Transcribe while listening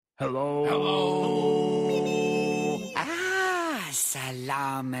Hello. Hello.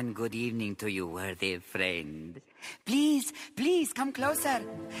 Salam and good evening to you, worthy friend. Please, come closer.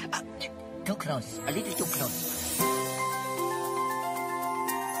 Too close. A little too close.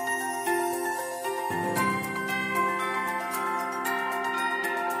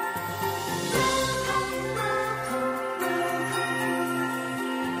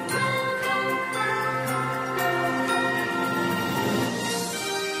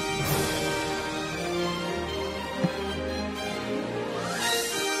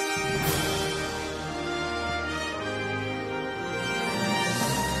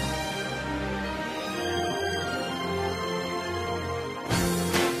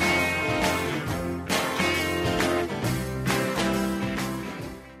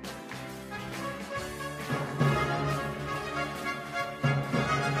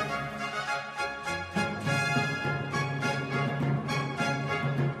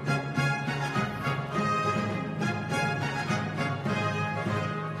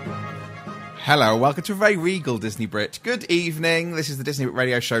 Hello, welcome to a very regal Disney Brit. Good evening, this is the Disney Brit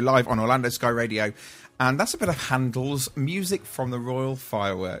Radio Show live on Orlando Sky Radio. And that's a bit of Handel's music from the Royal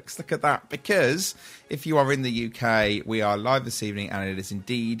Fireworks. Look at that, because if you are in the UK, we are live this evening and it is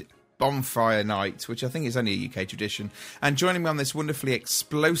indeed Bonfire Night, which I think is only a UK tradition. And joining me on this wonderfully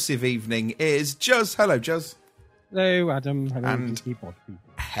explosive evening is Juz. Hello, Juz. Hello, Adam. Hello, and Disney Pod people.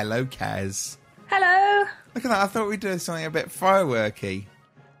 Hello, Kez. Hello. Look at that, I thought we'd do something a bit fireworky.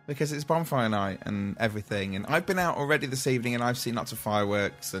 Because it's Bonfire Night and everything. And I've been out already this evening and I've seen lots of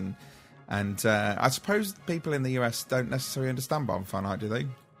fireworks. And I suppose people in the US don't necessarily understand Bonfire Night, do they?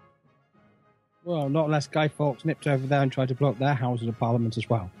 Well, not unless Guy Fawkes nipped over there and tried to blow up their Houses of Parliament as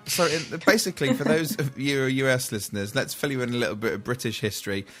well. So basically, for those of you US listeners, let's fill you in a little bit of British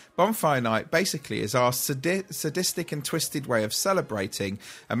history. Bonfire Night basically is our sadistic and twisted way of celebrating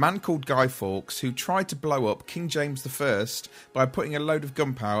a man called Guy Fawkes who tried to blow up King James I by putting a load of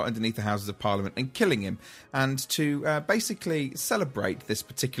gunpowder underneath the Houses of Parliament and killing him. And to basically celebrate this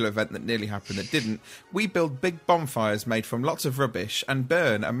particular event that nearly happened that didn't, we build big bonfires made from lots of rubbish and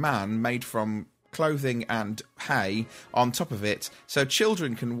burn a man made from clothing and hay on top of it so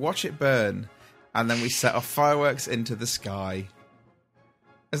children can watch it burn, and then we set off fireworks into the sky.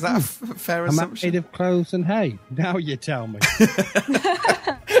 Is that a fair assumption? Made of clothes and hay. Now you tell me.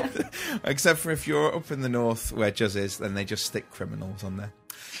 Except for if you're up in the north where Juz is, then they just stick criminals on there.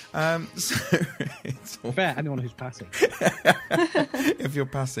 So it's all fair, anyone who's passing. If you're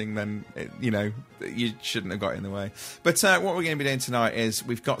passing, then you shouldn't have got in the way. But what we're going to be doing tonight is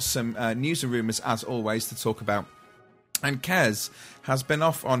we've got some news and rumours, as always, to talk about. And Kez has been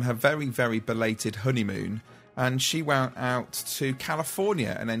off on her very, very belated honeymoon. And she went out to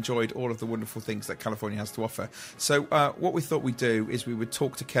California and enjoyed all of the wonderful things that California has to offer. So what we thought we'd do is we would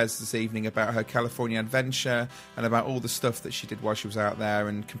talk to Kez this evening about her California adventure and about all the stuff that she did while she was out there,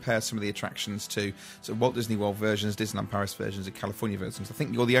 and compare some of the attractions to sort of Walt Disney World versions, Disneyland Paris versions, and California versions. I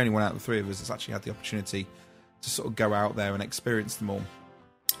think you're the only one out of the three of us that's actually had the opportunity to sort of go out there and experience them all.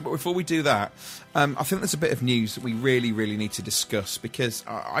 But before we do that, I think there's a bit of news that we really, really need to discuss, because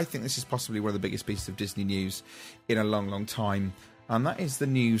I think this is possibly one of the biggest pieces of Disney news in a long, long time. And that is the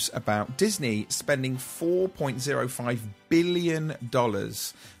news about Disney spending $4.05 billion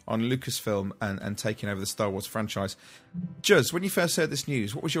on Lucasfilm and taking over the Star Wars franchise. Juz, when you first heard this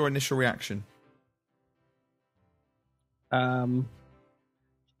news, what was your initial reaction?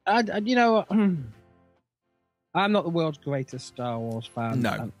 I'm not the world's greatest Star Wars fan.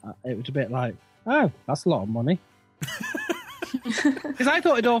 No. It was a bit like, oh, that's a lot of money. Because I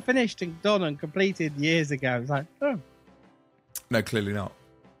thought it all finished and done and completed years ago. It's like, oh. No, clearly not.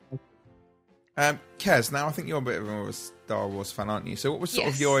 Kez, now I think you're a bit of a Star Wars fan, aren't you? So what was sort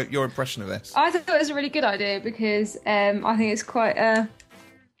of your impression of this? I thought it was a really good idea because I think it's quite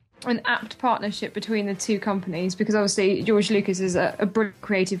an apt partnership between the two companies, because obviously George Lucas is a brilliant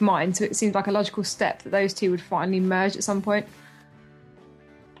creative mind, so it seemed like a logical step that those two would finally merge at some point.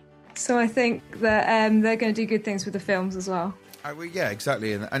 So I think that they're going to do good things with the films as well. Well, yeah,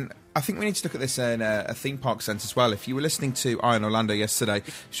 exactly. And I think we need to look at this in a theme park sense as well. If you were listening to Eye on Orlando yesterday...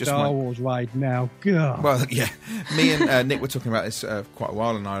 It's just Star Wars ride now. God. Well, yeah. Me and Nick were talking about this quite a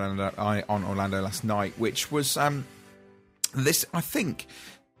while on Eye on Orlando last night, which was this, I think...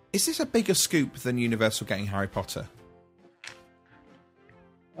 Is this a bigger scoop than Universal getting Harry Potter?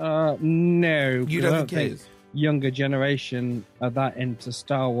 No. You don't think it is? Younger generation are that into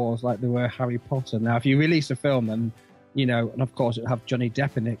Star Wars like they were Harry Potter. Now, if you release a film and, and of course it'll have Johnny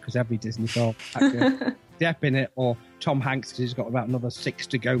Depp in it, because every Disney film actor Depp in it, or Tom Hanks, because he's got about another 6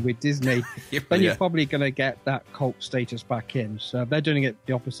 to go with Disney, then Yeah. you're probably going to get that cult status back in. So they're doing it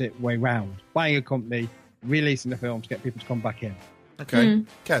the opposite way round. Buying a company, releasing the film to get people to come back in. Okay.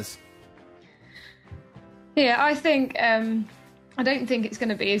 Kez? Yeah, I think I don't think it's going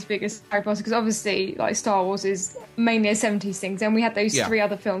to be as big as Harry Potter, because obviously, like, Star Wars is mainly a 70s thing. And we had those 3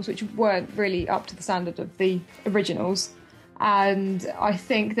 other films which weren't really up to the standard of the originals. And I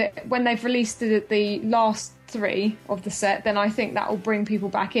think that when they've released the last 3 of the set, then I think that will bring people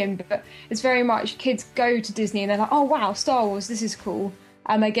back in. But it's very much kids go to Disney and they're like, oh wow, Star Wars, this is cool,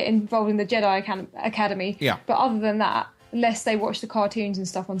 and they get involved in the Jedi Academy. Yeah. But other than that, unless they watch the cartoons and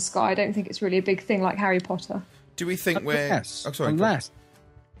stuff on Sky, I don't think it's really a big thing like Harry Potter. Do we think we're... Yes, Oh, sorry, unless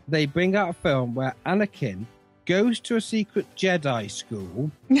they bring out a film where Anakin goes to a secret Jedi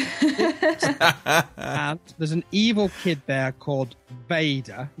school and there's an evil kid there called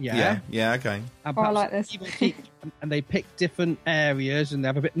Vader. Yeah, okay. And Oh, I perhaps like this. evil teacher, and they pick different areas and they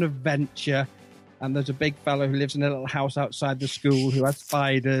have a bit of an adventure. And there's a big fellow who lives in a little house outside the school who has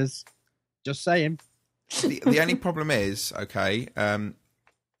spiders. Just saying. The only problem is, okay,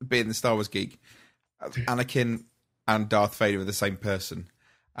 being the Star Wars geek, Anakin and Darth Vader are the same person.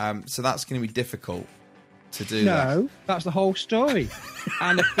 So that's going to be difficult to do. No, that's the whole story.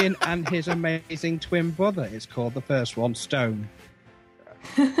 Anakin and his amazing twin brother. It's called the first one, Stone.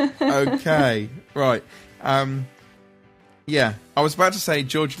 Okay, right. Yeah, I was about to say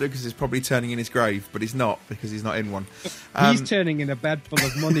George Lucas is probably turning in his grave, but he's not, because he's not in one. He's turning in a bed full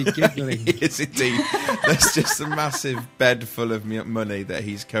of money, giggling. He is indeed. There's just a massive bed full of money that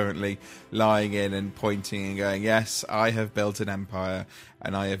he's currently lying in and pointing and going, yes, I have built an empire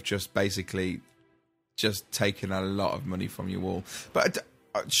and I have just basically just taken a lot of money from you all. But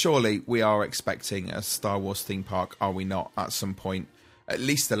surely we are expecting a Star Wars theme park, are we not, at some point? At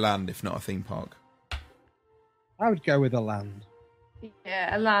least a land, if not a theme park. I would go with a land.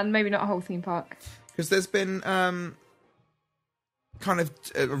 Yeah, a land, maybe not a whole theme park. Because there's been kind of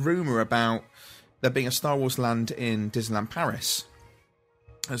a rumour about there being a Star Wars land in Disneyland Paris.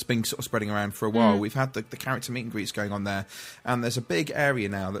 That's been sort of spreading around for a while. We've had the character meet and greets going on there, and there's a big area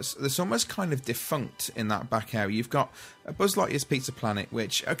now that's almost kind of defunct in that back area. You've got Buzz Lightyear's Pizza Planet,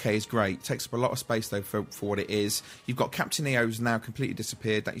 which, okay, is great. Takes up a lot of space, though, for what it is. You've got Captain EO's now completely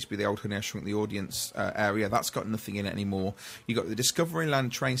disappeared. That used to be the old Honey, I Shrunk the Audience area. That's got nothing in it anymore. You've got the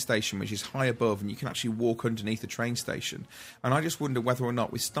Discoveryland train station, which is high above, and you can actually walk underneath the train station. And I just wonder whether or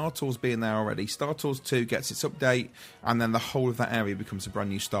not, with Star Tours being there already, Star Tours 2 gets its update, and then the whole of that area becomes a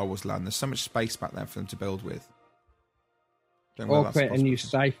brand new Star Wars land. There's so much space back there for them to build with. Or create a new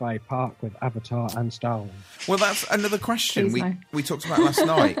sci-fi park with Avatar and Star Wars. Well, that's another question we talked about last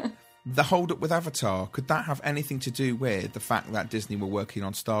night. The hold-up with Avatar, could that have anything to do with the fact that Disney were working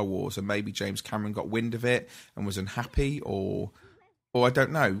on Star Wars and maybe James Cameron got wind of it and was unhappy, or I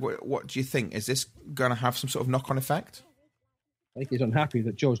don't know. What do you think? Is this going to have some sort of knock-on effect? I think he's unhappy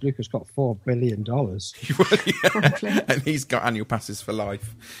that George Lucas got $4 billion. And he's got annual passes for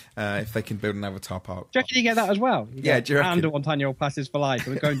life if they can build an Avatar park. Do you reckon you get that as well? Do you reckon? And want annual passes for life.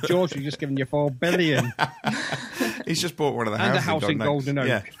 And we're going, George, we've just given you $4 billion. He's just bought one of the and houses. a house in Golden Oak.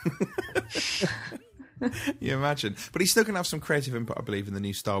 Yeah. You imagine. But he's still going to have some creative input, I believe, in the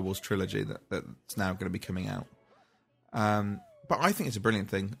new Star Wars trilogy that's now going to be coming out. But I think it's a brilliant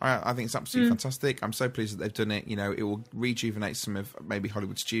thing. I think it's absolutely fantastic. I'm so pleased that they've done it. You know, it will rejuvenate some of maybe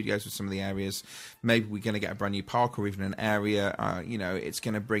Hollywood studios with some of the areas. Maybe we're going to get a brand new park or even an area. You know, it's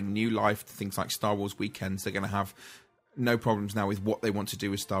going to bring new life to things like Star Wars weekends. They're going to have no problems now with what they want to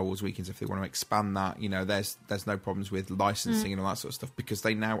do with Star Wars weekends. If they want to expand that, you know, there's no problems with licensing and all that sort of stuff because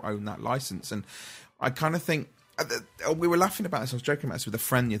they now own that license. And I kind of think, we were laughing about this, I was joking about this with a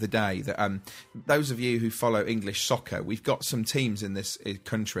friend the other day, that those of you who follow English soccer, we've got some teams in this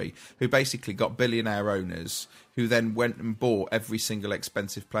country who basically got billionaire owners who then went and bought every single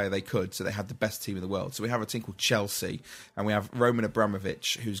expensive player they could, so they had the best team in the world. So we have a team called Chelsea, and we have Roman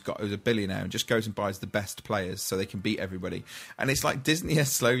Abramovich, who's a billionaire, and just goes and buys the best players so they can beat everybody. And it's like Disney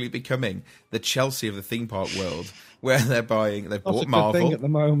is slowly becoming the Chelsea of the theme park world, where they've bought Marvel. Thing at the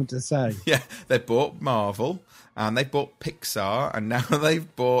moment to say. Yeah, they bought Marvel, and they bought Pixar, and now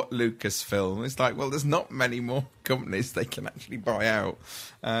they've bought Lucasfilm. It's like, well, there's not many more companies they can actually buy out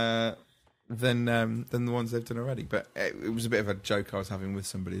than the ones they've done already. But it was a bit of a joke I was having with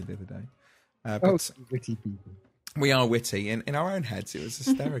somebody the other day. But witty people. we are witty. In our own heads, it was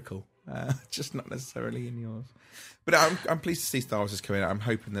hysterical. just not necessarily in yours. But I'm pleased to see Star Wars is coming out. I'm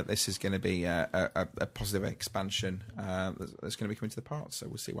hoping that this is going to be a positive expansion that's going to be coming to the parts, so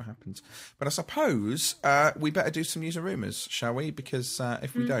we'll see what happens. But I suppose we better do some news and rumours, shall we? Because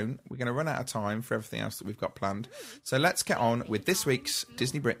if we don't, we're going to run out of time for everything else that we've got planned. So let's get on with this week's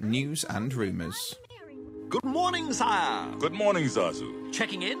Disney Brit news and rumours. Good morning, sire. Good morning, Zazu.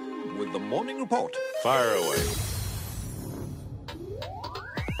 Checking in with the morning report. Fire away.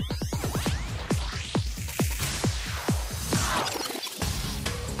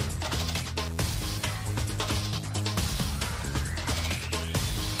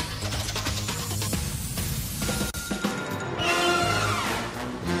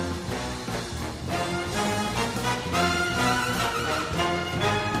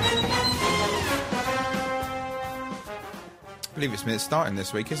 I believe it's me that's starting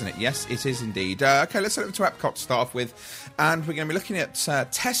this week, isn't it? Yes, it is indeed. Okay, let's head over to Epcot to start off with. And we're going to be looking at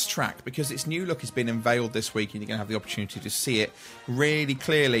Test Track, because its new look has been unveiled this week and you're going to have the opportunity to see it really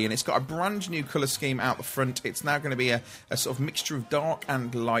clearly. And it's got a brand new colour scheme out the front. It's now going to be a sort of mixture of dark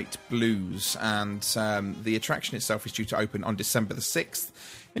and light blues. And the attraction itself is due to open on December the 6th.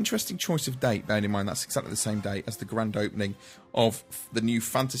 Interesting choice of date, bearing in mind that's exactly the same date as the grand opening of the new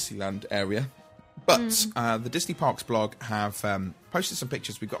Fantasyland area. But the Disney Parks blog have posted some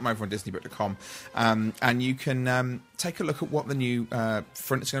pictures. We've got them over on DisneyBrit.com, and you can take a look at what the new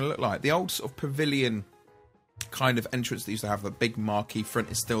front is going to look like. The old sort of pavilion kind of entrance that used to have the big marquee front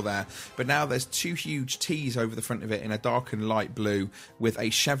is still there, but now there's two huge T's over the front of it in a dark and light blue with a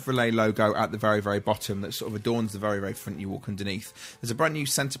Chevrolet logo at the very, very bottom that sort of adorns the very, very front you walk underneath. There's a brand new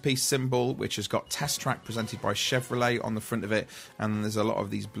centerpiece symbol which has got Test Track presented by Chevrolet on the front of it, and there's a lot of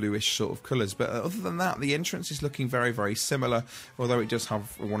these bluish sort of colours. But other than that, the entrance is looking very, very similar, although it does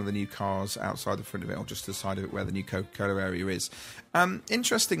have one of the new cars outside the front of it, or just to the side of it where the new Coca-Cola area is.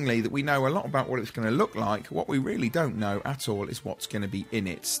 Interestingly, that we know a lot about what it's going to look like. What we really don't know at all is what's going to be in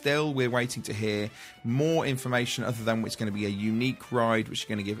it. Still, we're waiting to hear more information other than it's going to be a unique ride, which is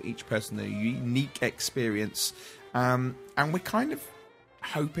going to give each person a unique experience. And we're kind of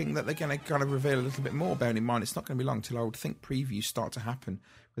hoping that they're going to kind of reveal a little bit more, bearing in mind it's not going to be long till I would think previews start to happen.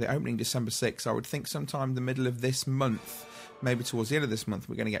 With it opening December 6th, I would think sometime the middle of this month, maybe towards the end of this month,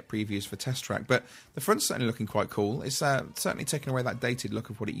 we're going to get previews for Test Track. But the front's certainly looking quite cool. It's certainly taken away that dated look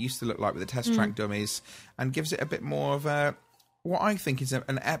of what it used to look like with the Test Track dummies, and gives it a bit more of a, what I think is an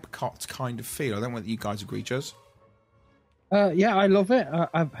Epcot kind of feel. I don't know whether you guys agree, Juz. Yeah, I love it.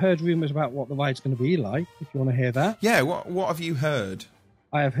 I've heard rumours about what the ride's going to be like, if you want to hear that. Yeah, what have you heard?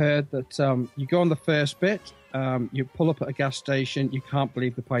 I have heard that you go on the first bit, you pull up at a gas station, you can't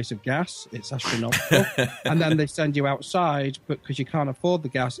believe the price of gas, it's astronomical, and then they send you outside, but because you can't afford the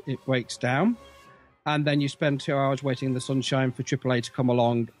gas, it breaks down, and then you spend 2 hours waiting in the sunshine for AAA to come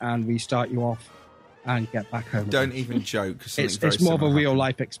along and restart you off and get back home. Don't even joke. It's more of a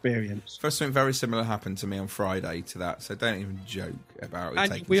real-life experience. First, something very similar happened to me on Friday to that, so don't even joke about it.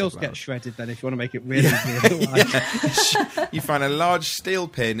 And your wheels get shredded then if you want to make it really real. You find a large steel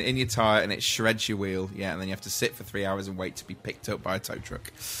pin in your tyre and it shreds your wheel, and then you have to sit for 3 hours and wait to be picked up by a tow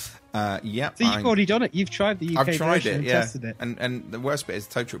truck. So you've already done it. You've tried the UK I've tried version it, and yeah. tested it. And the worst bit is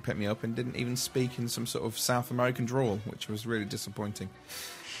the tow truck picked me up and didn't even speak in some sort of South American drawl, which was really disappointing.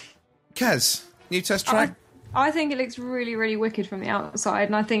 Kez, new Test Track? I think it looks really, really wicked from the outside,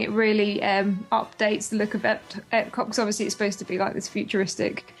 and I think it really updates the look of Epcot, because obviously it's supposed to be like this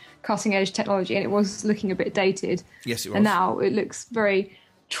futuristic, cutting-edge technology, and it was looking a bit dated. Yes, it was. And now it looks very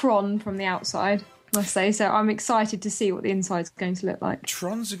Tron from the outside, I must say. So I'm excited to see what the inside's going to look like.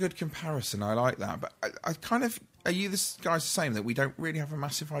 Tron's a good comparison. I like that. But I kind of... Are you guys the same, that we don't really have a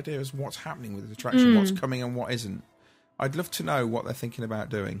massive idea as what's happening with the attraction, what's coming and what isn't? I'd love to know what they're thinking about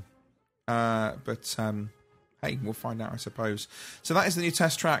doing. Hey, we'll find out, I suppose. So that is the new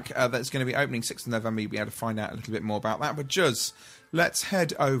Test Track that's going to be opening 6th of November. You'll be able to find out a little bit more about that. But Juz, let's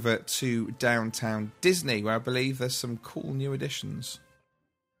head over to Downtown Disney, where I believe there's some cool new additions.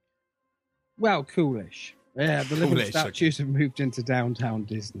 Well, coolish. Yeah, the living statues have moved into Downtown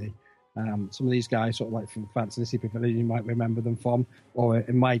Disney. Some of these guys, sort of like from Fantasy Pavilion, you might remember them from. Or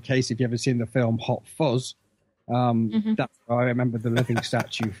in my case, if you ever seen the film Hot Fuzz, that's where I remember the living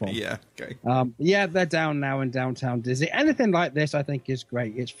statue from. Yeah, okay. Yeah, they're down now in Downtown Disney. Anything like this, I think, is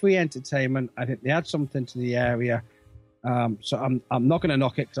great. It's free entertainment. I think they add something to the area. So I'm not going to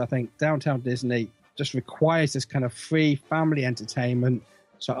knock it, because I think Downtown Disney just requires this kind of free family entertainment.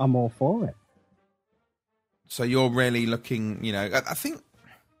 So I'm all for it. So you're really looking, I think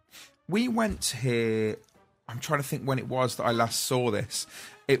we went here. I'm trying to think when it was that I last saw this.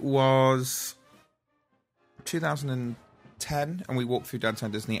 It was 2010, 10, and we walked through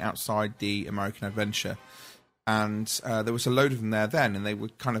Downtown Disney outside the American Adventure. And there was a load of them there then, and they were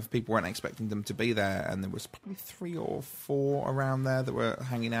people weren't expecting them to be there, and there was probably 3 or 4 around there that were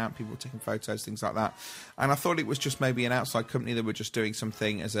hanging out, people were taking photos, things like that. And I thought it was just maybe an outside company that were just doing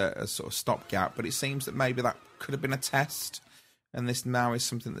something as a sort of stopgap, but it seems that maybe that could have been a test, and this now is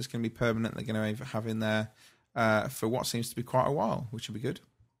something that's going to be permanent, they're going to have in there for what seems to be quite a while, which will be good.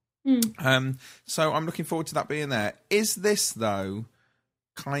 So I'm looking forward to that being there. Is this, though,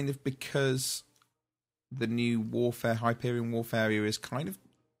 kind of because the new Hyperion Wharf area is kind of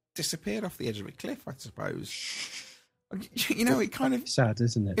disappeared off the edge of a cliff, I suppose? You know, it kind of... sad,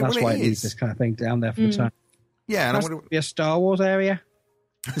 isn't it? That's why it needs this kind of thing down there for the time. Yeah, and I want to be a Star Wars area.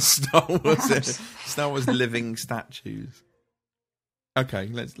 Star Wars living statues. Okay,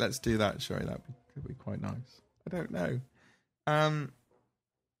 let's do that, shall we? That could be quite nice. I don't know.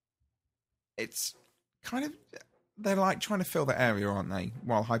 It's kind of... They're like trying to fill the area, aren't they?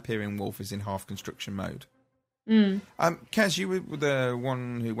 While Hyperion Wharf is in half construction mode. Kez, you were the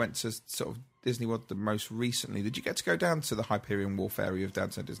one who went to sort of Disney World the most recently. Did you get to go down to the Hyperion Wharf area of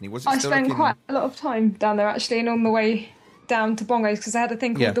Downtown Disney? I spent quite a lot of time down there actually, and on the way down to Bongos because they had a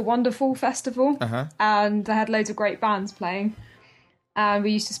thing called the Wonderful Festival, and they had loads of great bands playing, and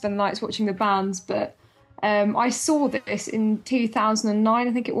we used to spend the nights watching the bands. But I saw this in 2009,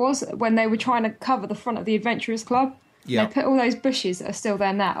 I think it was, when they were trying to cover the front of the Adventurers Club. Yeah. They put all those bushes that are still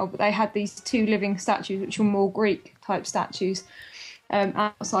there now, but they had these 2 living statues, which were more Greek-type statues,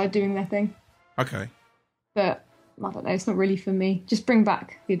 outside doing their thing. Okay. But, I don't know, it's not really for me. Just bring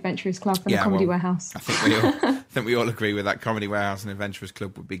back the Adventurers Club and the Comedy Warehouse. I think we all agree with that. Comedy Warehouse and Adventurers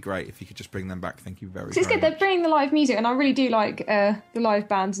Club would be great if you could just bring them back. Thank you very much. It's good. They're bringing the live music, and I really do like the live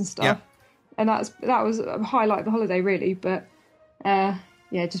bands and stuff. Yeah. And that was a highlight of the holiday, really. But,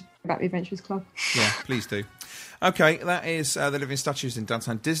 just bring back the Adventurers Club. Yeah, please do. Okay, that is the living statues in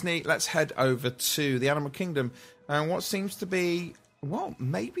Downtown Disney. Let's head over to the Animal Kingdom and what seems to be, well,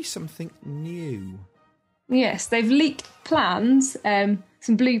 maybe something new. Yes, they've leaked plans, some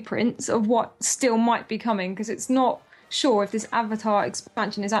blueprints of what still might be coming, because it's not sure if this Avatar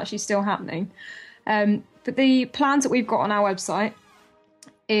expansion is actually still happening. But the plans that we've got on our website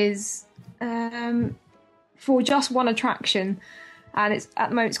is for just one attraction, and it's at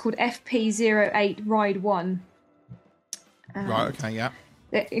the moment it's called FP08 Ride 1. Right, okay, yeah.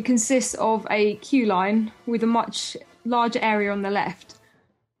 It consists of a queue line with a much larger area on the left.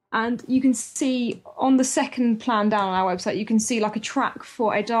 And you can see on the second plan down on our website, you can see like a track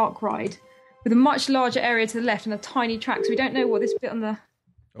for a dark ride with a much larger area to the left and a tiny track. So we don't know what this bit on the...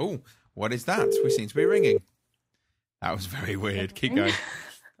 Oh, what is that? We seem to be ringing. That was very weird. Keep going.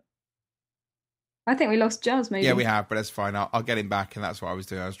 I think we lost Jazz, maybe. Yeah, we have, but that's fine. I'll get him back, and that's what I was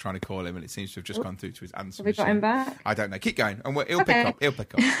doing. I was trying to call him, and it seems to have just gone through to his answer machine. Have we got him back? I don't know. Keep going, and he'll pick up. He'll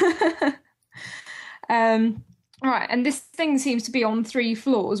pick up. Right, and this thing seems to be on 3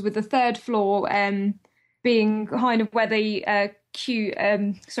 floors, with the 3rd floor being kind of where the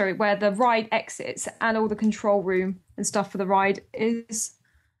where the ride exits, and all the control room and stuff for the ride is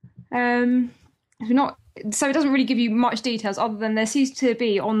not. So it doesn't really give you much details, other than there seems to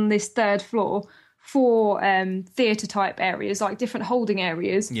be on this 3rd floor 4 theatre type areas, like different holding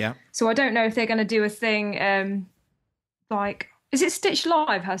areas. Yeah. So I don't know if they're going to do a thing like, is it Stitch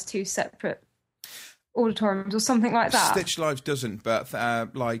Live has 2 separate auditoriums or something like that? Stitch Live doesn't, but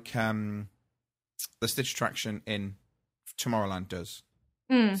the Stitch attraction in Tomorrowland does.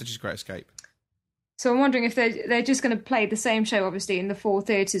 Stitch's Great Escape. So I'm wondering if they're just going to play the same show, obviously, in the 4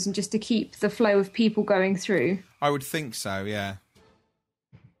 theatres, and just to keep the flow of people going through. I would think so, yeah.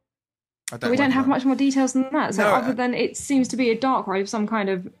 But we don't have much more details than that. So other than it seems to be a dark ride with some kind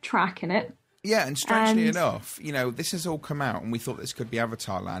of track in it. Yeah, and strangely enough, this has all come out, and we thought this could be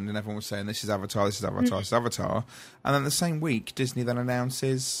Avatar Land, and everyone was saying, this is Avatar, this is Avatar, this is Avatar. And then the same week, Disney then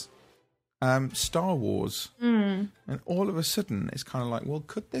announces Star Wars. And all of a sudden, it's kind of like, well,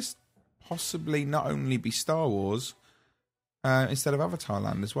 could this possibly not only be Star Wars instead of Avatar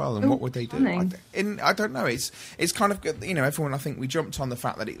Land as well? And what would they do? I don't know. It's kind of good. Everyone, I think we jumped on the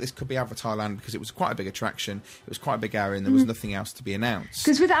fact that this could be Avatar Land because it was quite a big attraction. It was quite a big area and there was nothing else to be announced.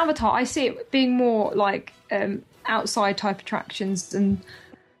 Because with Avatar, I see it being more like outside type attractions and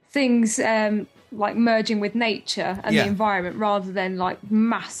things like merging with nature and the environment rather than like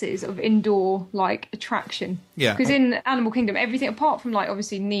masses of indoor like attraction. Yeah. Because in Animal Kingdom, everything apart from like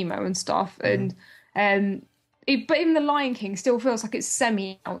obviously Nemo and stuff and but even the Lion King still feels like it's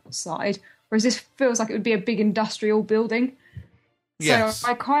semi-outside, whereas this feels like it would be a big industrial building. Yes. So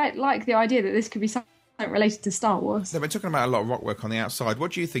I quite like the idea that this could be something related to Star Wars. They've been talking about a lot of rock work on the outside.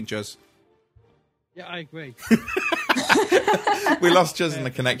 What do you think, Juz? Yeah, I agree. We lost Juz in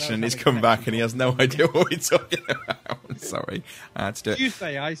the connection, and he's come back, and he has no idea what we're talking about. Sorry, I had to do it. You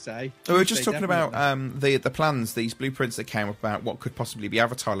say, I say. We were just talking about the plans, these blueprints that came up about what could possibly be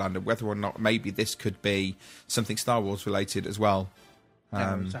Avatar Land, and whether or not maybe this could be something Star Wars related as well.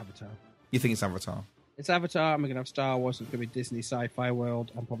 It's Avatar. You think it's Avatar? It's Avatar, and we're going to have Star Wars, and it's going to be Disney Sci-Fi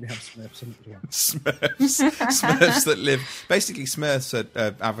World, and probably have Smurfs in it as well. Smurfs that live... Basically, Smurfs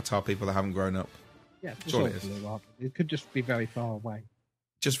are Avatar people that haven't grown up. Yeah, Surely it is. It could just be very far away.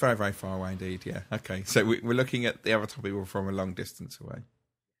 Just very, very far away indeed, yeah. Okay, so we're looking at the Avatar people from a long distance away.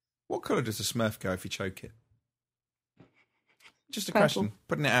 What colour does a Smurf go if you choke it? Just a question,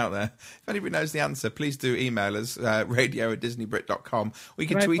 putting it out there. If anybody knows the answer, please do email us, radio@disneybrit.com, or you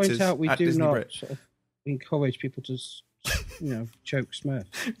can tweet us we at do DisneyBrit. not sort of encourage people to, choke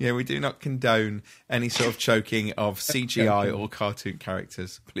Smurfs. Yeah, we do not condone any sort of choking of CGI or cartoon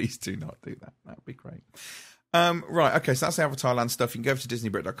characters. Please do not do that. That would be great. Right, okay, so that's the Avatar Land stuff. You can go over to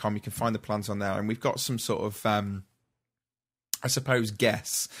DisneyBrit.com. You can find the plans on there, and we've got some sort of, I suppose,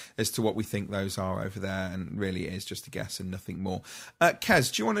 guess as to what we think those are over there, and really it is just a guess and nothing more.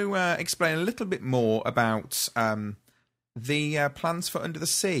 Kez, do you want to explain a little bit more about the plans for Under the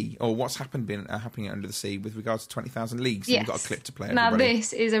Sea, or what's happening Under the Sea with regards to 20,000 Leagues? Yes. We've got a clip to play. Now, everybody.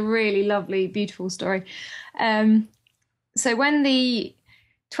 this is a really lovely, beautiful story. So when the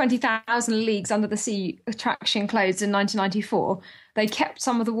 20,000 Leagues Under the Sea attraction closed in 1994, they kept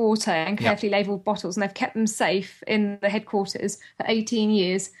some of the water in carefully labelled bottles, and they've kept them safe in the headquarters for 18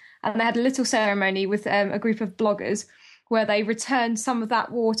 years. And they had a little ceremony with a group of bloggers where they returned some of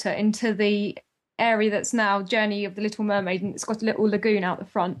that water into the area that's now Journey of the Little Mermaid, and it's got a little lagoon out the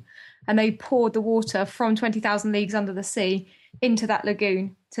front. And they poured the water from 20,000 Leagues Under the Sea into that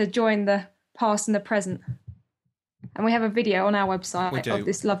lagoon to join the past and the present. And we have a video on our website of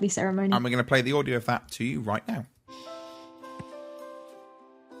this lovely ceremony. And we're going to play the audio of that to you right now.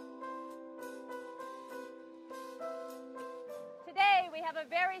 Today, we have a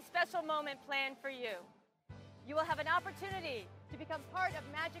very special moment planned for you. You will have an opportunity to become part of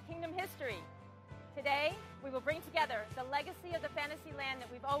Magic Kingdom history. Today, we will bring together the legacy of the Fantasyland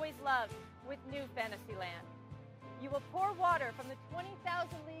that we've always loved with new Fantasyland. You will pour water from the 20,000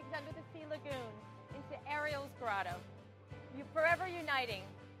 Leagues Under the Sea lagoon into Ariel's Grotto, you forever uniting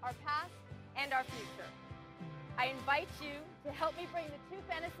our past and our future. I invite you to help me bring the two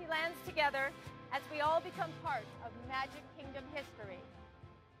fantasy lands together as we all become part of Magic Kingdom history.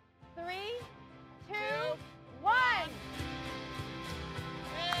 3, 2, 1!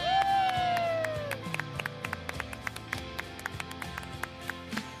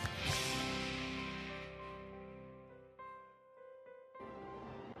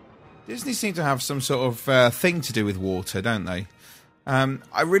 Disney seem to have some sort of thing to do with water, don't they?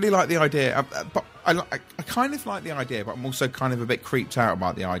 I really like the idea, but I kind of like the idea, but I'm also kind of a bit creeped out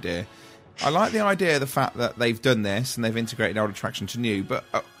about the idea. I like the idea of the fact that they've done this and they've integrated old attraction to new, but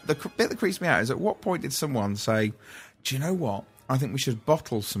the bit that creeps me out is at what point did someone say, do you know what? I think we should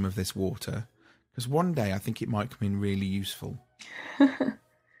bottle some of this water, because one day I think it might come in really useful.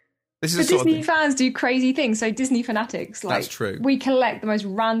 This is Disney fans do crazy things. So Disney fanatics, like, that's true. We collect the most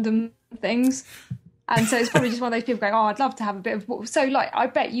random things, and so it's probably just one of those people going, "Oh, I'd love to have a bit of water." So, like, I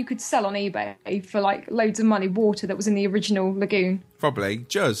bet you could sell on eBay for like loads of money water that was in the original lagoon. Probably.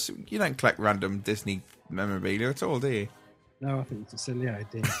 Juz, you don't collect random Disney memorabilia at all, do you? No, I think it's a silly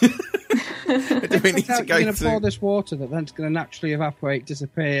idea. Do we need to go You're going to pour this water that then's going to naturally evaporate,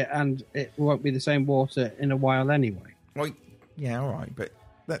 disappear, and it won't be the same water in a while anyway. Well, yeah, all right, but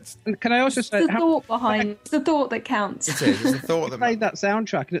that's... And can I also say... The thought behind it's the thought that counts. It is. It's the thought that... played that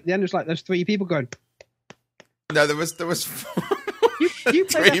soundtrack, and at the end it's like there's three people going... No, there was... You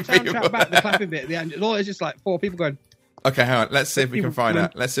played that soundtrack back, the clapping bit at the end. It's just like four people going... Okay, hang on. Let's see if we can find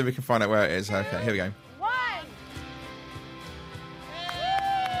out. Let's see if we can find out where it is. Okay, here we go.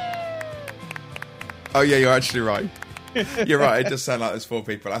 Oh, yeah, you're actually right. You're right. It does sound like there's four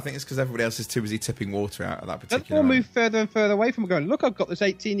people. I think it's because everybody else is too busy tipping water out at that particular moment. They'll move further and further away from it going, look, I've got this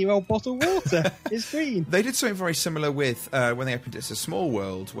 18-year-old bottle of water. It's green. They did something very similar with when they opened It's a Small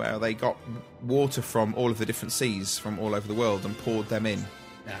World, where they got water from all of the different seas from all over the world and poured them in,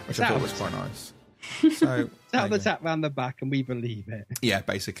 which I thought was quite nice. So it's out the tap round the back, and we believe it. Yeah,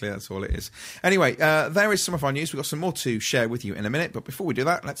 basically, that's all it is. Anyway, there is some of our news. We've got some more to share with you in a minute, but before we do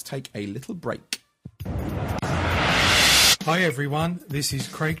that, let's take a little break. Hi everyone, this is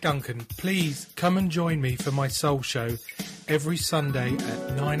Craig Duncan. Please come and join me for my Soul Show every Sunday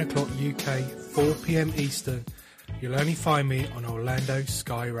at 9 o'clock UK, 4 p.m. Eastern. You'll only find me on Orlando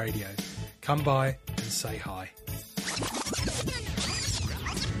Sky Radio. Come by and say hi.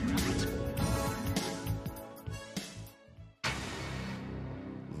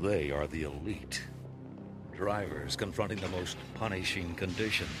 They are the elite. Drivers confronting the most punishing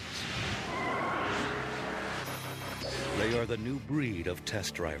conditions. They are the new breed of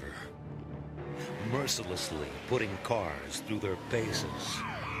test driver. Mercilessly putting cars through their paces.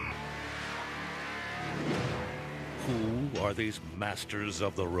 Who are these masters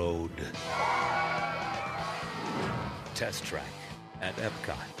of the road? Test Track at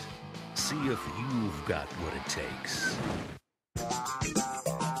Epcot. See if you've got what it takes.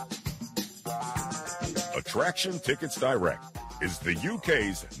 Attraction Tickets Direct is the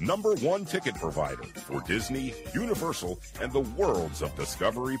UK's #1 ticket provider for Disney, Universal, and the worlds of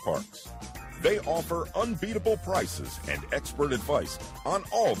Discovery parks. They offer unbeatable prices and expert advice on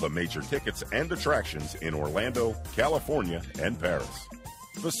all the major tickets and attractions in Orlando, California, and Paris.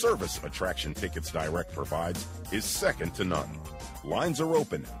 The service Attraction Tickets Direct provides is second to none. Lines are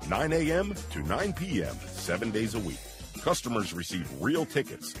open 9 a.m. to 9 p.m. 7 days a week. Customers receive real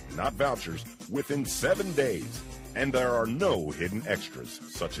tickets, not vouchers, within 7 days. And there are no hidden extras,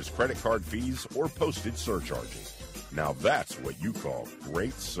 such as credit card fees or postage surcharges. Now that's what you call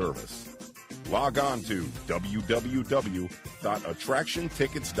great service. Log on to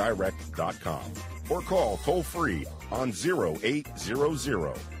www.attractionticketsdirect.com or call toll-free on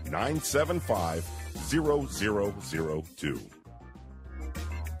 0800-975-0002.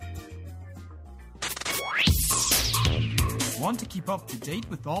 Want to keep up to date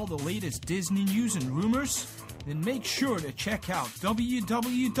with all the latest Disney news and rumors? Then make sure to check out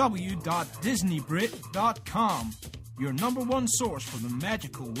www.disneybrit.com, your #1 source for the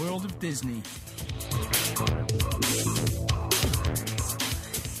magical world of Disney.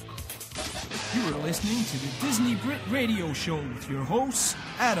 You are listening to the Disney Brit Radio Show with your hosts,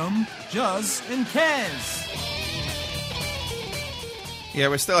 Adam, Juz, and Kez. Yeah,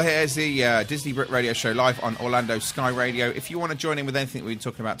 we're still here as the Disney Brit Radio Show live on Orlando Sky Radio. If you want to join in with anything we've been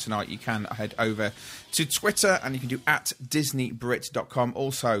talking about tonight, you can head over to Twitter and you can do @DisneyBrit.com.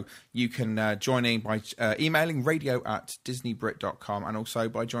 Also, you can join in by emailing radio@DisneyBrit.com and also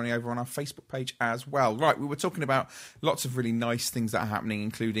by joining over on our Facebook page as well. Right, we were talking about lots of really nice things that are happening,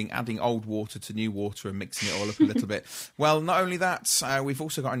 including adding old water to new water and mixing it all up a little bit. Well, not only that, we've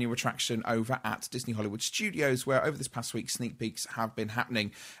also got a new attraction over at Disney Hollywood Studios, where over this past week, sneak peeks have been happening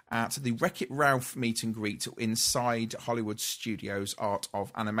at the Wreck-It Ralph meet and greet inside Hollywood Studios Art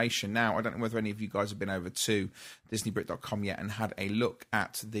of Animation. Now, I don't know whether any of you guys have been over to DisneyBrit.com yet and had a look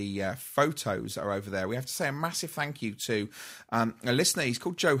at the photos that are over there. We have to say a massive thank you to a listener. He's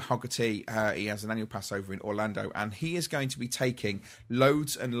called Joe Hoggerty. He has an annual pass over in Orlando, and he is going to be taking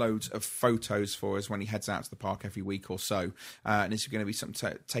loads and loads of photos for us when he heads out to the park every week or so. And this is going to be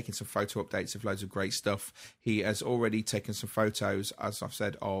taking some photo updates of loads of great stuff. He has already taken some photos, as I've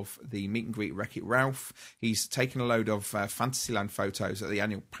said, of the meet and greet Wreck-It Ralph. He's taken a load of Fantasyland photos at the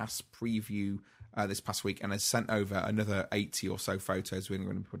annual pass preview this past week, and has sent over another 80 or so photos we're going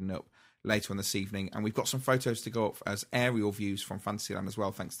to be putting up later on this evening. And we've got some photos to go up as aerial views from Fantasyland as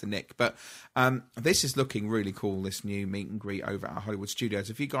well, thanks to Nick. But this is looking really cool, this new meet and greet over at Hollywood Studios.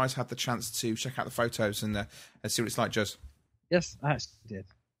 If you guys had the chance to check out the photos and see what it's like, Juz? Yes, I actually did.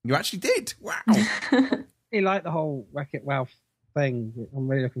 You actually did? Wow. I like the whole Wreck-It Ralph thing. I'm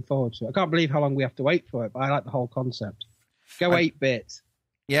really looking forward to it. I can't believe how long we have to wait for it, but I like the whole concept. Go 8-bit.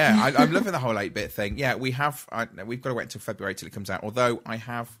 Yeah, I'm loving the whole 8-bit thing. Yeah, we've got to wait until February till it comes out. Although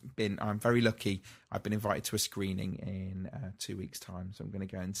I'm very lucky. I've been invited to a screening in 2 weeks' time, so I'm going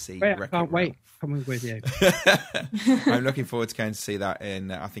to go and see. I can't wait. Coming with you. I'm looking forward to going to see that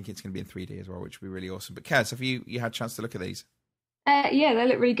in. I think it's going to be in 3D as well, which will be really awesome. But Kaz, have you had a chance to look at these? Yeah, they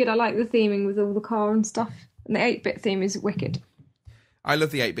look really good. I like the theming with all the car and stuff, and the 8-bit theme is wicked. I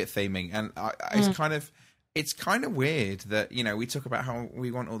love the 8-bit theming, and it's kind of weird that, you know, we talk about how we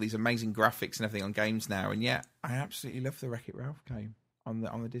want all these amazing graphics and everything on games now, and yet I absolutely love the Wreck-It Ralph game on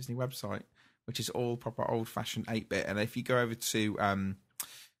the Disney website, which is all proper old-fashioned 8-bit. And if you go over to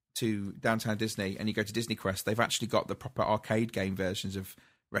Downtown Disney and you go to Disney Quest, they've actually got the proper arcade game versions of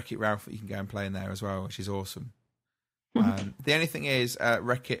Wreck-It Ralph that you can go and play in there as well, which is awesome. The only thing is,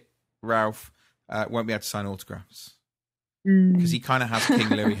 Wreck-It Ralph won't be able to sign autographs because he kind of has King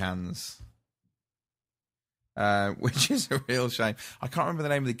Louie hands. Which is a real shame. I can't remember the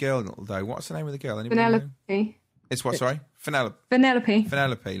name of the girl, though. What's the name of the girl? Anybody Penelope. know? It's what, sorry?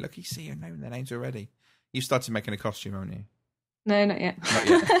 Penelope. Look, you see, you're knowing their names already. You started making a costume, haven't you? No, not yet. Not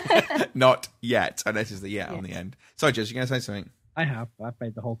yet. Not yet. And this is the yet on the end. Sorry, Jess, you're going to say something? I have. I've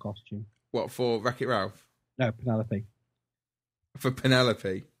made the whole costume. What, for Wreck-It Ralph? No, Penelope. For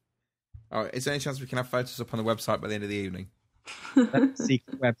Penelope? All right, is there any chance we can have photos up on the website by the end of the evening?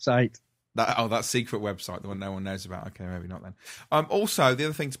 Secret website. That secret website, the one no one knows about. Okay, maybe not then. Also, the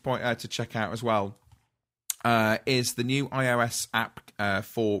other thing to point to check out as well is the new iOS app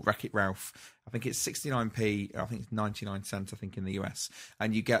for Wreck-It Ralph. I think it's 69p. I think it's 99 cents. I think in the US,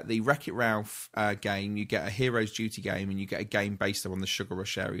 and you get the Wreck-It Ralph game. You get a Heroes Duty game, and you get a game based on the Sugar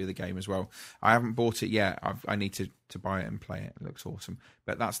Rush area of the game as well. I haven't bought it yet. I need to buy it and play it. It looks awesome.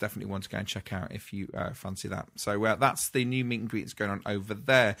 But that's definitely one to go and check out if you fancy that. So that's the new meet and greet that's going on over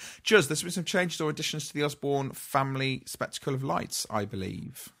there. Just there's been some changes or additions to the Osborne family spectacle of lights, I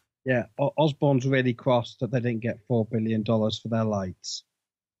believe. Yeah, Osborne's really cross that they didn't get $4 billion for their lights.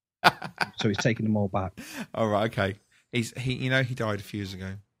 So he's taking them all back. All right, okay. He died a few years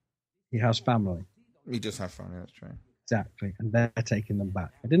ago. He has family. He does have family, that's true. Exactly, and they're taking them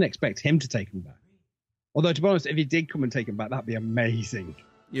back. I didn't expect him to take them back. Although, to be honest, if he did come and take them back, that'd be amazing.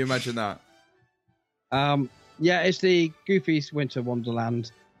 You imagine that? Yeah, it's the Goofy's Winter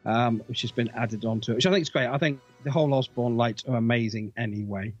Wonderland, which has been added onto it, which I think is great. I think the whole Osborne lights are amazing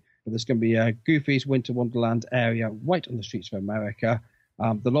anyway. But there's going to be a Goofy's Winter Wonderland area right on the streets of America.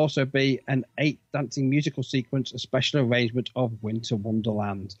 There'll also be an 8 dancing musical sequence, a special arrangement of Winter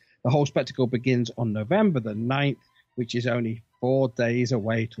Wonderland. The whole spectacle begins on November the 9th, which is only 4 days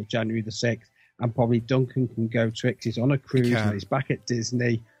away till January the 6th. And probably Duncan can go tricks. He's on a cruise and he's back at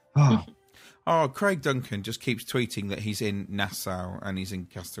Disney. Oh, Craig Duncan just keeps tweeting that he's in Nassau and he's in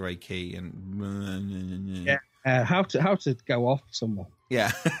Castaway Cay and how to go off someone.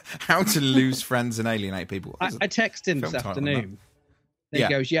 Yeah, how to lose friends and alienate people. I texted him this afternoon. He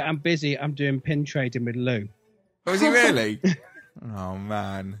goes, I'm busy. I'm doing pin trading with Lou. Oh, is he really? Oh,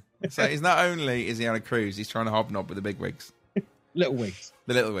 man. So he's not only is he on a cruise, he's trying to hobnob with the big wigs. Little wigs.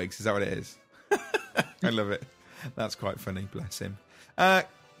 The little wigs, is that what it is? I love it. That's quite funny, bless him.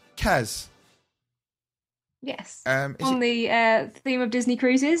 Kaz. Yes. On the theme of Disney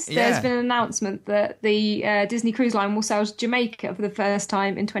cruises, there's been an announcement that the Disney Cruise Line will sail to Jamaica for the first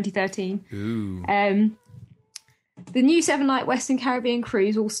time in 2013. Ooh. The new 7-night Western Caribbean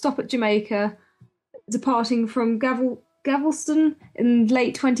cruise will stop at Jamaica, departing from Galveston in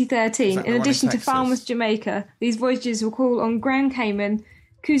late 2013. In addition to Falmouth, Jamaica, these voyages will call on Grand Cayman,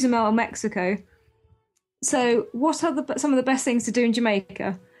 Cozumel, Mexico. So, what are some of the best things to do in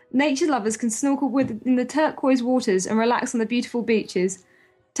Jamaica? Nature lovers can snorkel in the turquoise waters and relax on the beautiful beaches.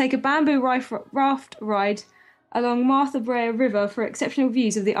 Take a bamboo raft ride along Martha Brea River for exceptional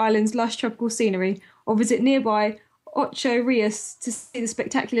views of the island's lush tropical scenery, or visit nearby Ocho Rios to see the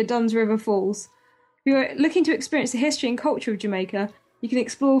spectacular Duns River Falls. If you're looking to experience the history and culture of Jamaica, you can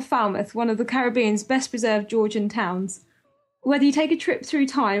explore Falmouth, one of the Caribbean's best preserved Georgian towns. Whether you take a trip through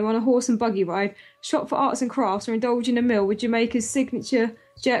time on a horse and buggy ride, shop for arts and crafts, or indulge in a meal with Jamaica's signature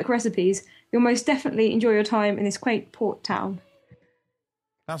jerk recipes, you'll most definitely enjoy your time in this quaint port town.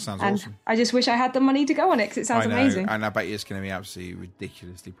 That sounds awesome. I just wish I had the money to go on it because it sounds amazing. And I bet you it's going to be absolutely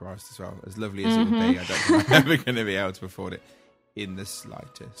ridiculously priced as well. As lovely as it would be, I don't think I'm ever going to be able to afford it in the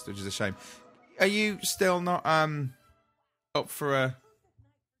slightest, which is a shame. Are you still not up for a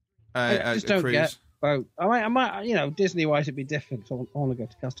just don't cruise? Get boat. I might, Disney-wise it'd be different. I want to go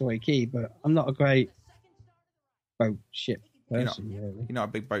to Castaway Cay, but I'm not a great boat ship person, really. You're not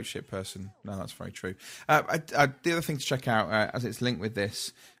a big boat ship person. No, that's very true. The other thing to check out, as it's linked with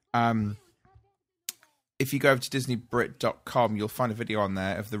this, if you go over to DisneyBrit.com, you'll find a video on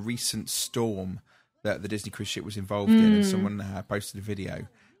there of the recent storm that the Disney cruise ship was involved in, and someone posted a video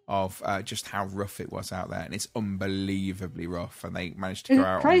of just how rough it was out there, and it's unbelievably rough, and they managed to go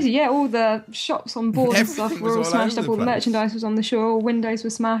out. Crazy, all the shops on board and stuff were all smashed up, all the merchandise was on the shore, windows were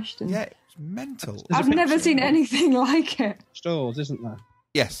smashed. And yeah, it's mental. I've never seen anything like it. Stores, isn't there?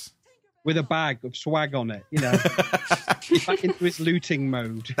 Yes. With a bag of swag on it, He's back into his looting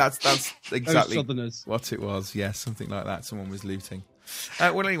mode. That's exactly Southerners. What it was, yes, something like that. Someone was looting.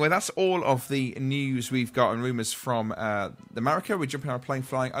 Well, anyway, that's all of the news we've got and rumours from America. We're jumping on a plane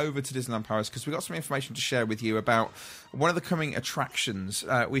flying over to Disneyland Paris because we've got some information to share with you about one of the coming attractions.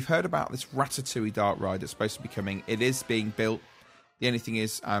 We've heard about this Ratatouille dark ride that's supposed to be coming. It is being built. The only thing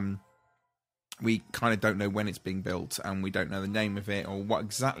is we kind of don't know when it's being built, and we don't know the name of it or what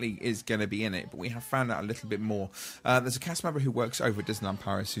exactly is going to be in it, but we have found out a little bit more. There's a cast member who works over at Disneyland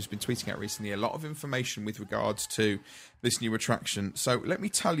Paris who's been tweeting out recently a lot of information with regards to this new attraction. So let me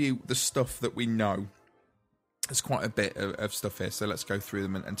tell you the stuff that we know. There's quite a bit of stuff here, so let's go through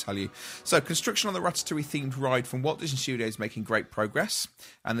them and tell you. So, construction on the Ratatouille-themed ride from Walt Disney Studios is making great progress,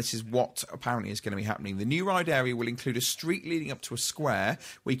 and this is what apparently is going to be happening. The new ride area will include a street leading up to a square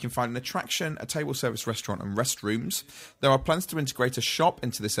where you can find an attraction, a table service restaurant, and restrooms. There are plans to integrate a shop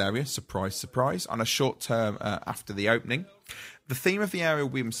into this area, surprise, surprise, on a short term after the opening. The theme of the area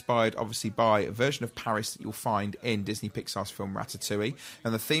will be inspired, obviously, by a version of Paris that you'll find in Disney Pixar's film Ratatouille.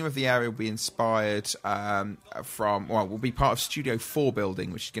 And the theme of the area will be inspired will be part of Studio 4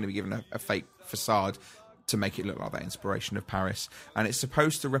 building, which is going to be given a fake facade to make it look like that inspiration of Paris. And it's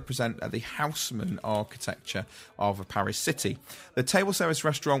supposed to represent the Haussmann architecture of a Paris city. The table service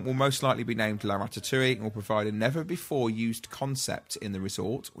restaurant will most likely be named La Ratatouille and will provide a never-before-used concept in the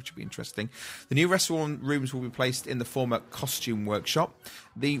resort, which will be interesting. The new restaurant rooms will be placed in the former costume workshop.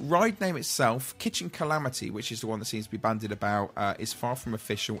 The ride name itself, Kitchen Calamity, which is the one that seems to be bandied about, is far from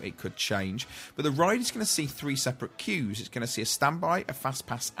official. It could change. But the ride is going to see 3 separate queues. It's going to see a standby, a fast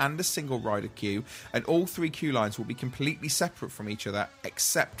pass, and a single rider queue. And all 3 queue lines will be completely separate from each other,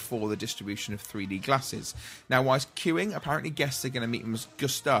 except for the distribution of 3D glasses. Now, whilst queuing, apparently guests are going to meet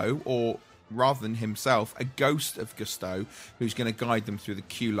Gusteau, or rather than himself, a ghost of Gusteau, who's going to guide them through the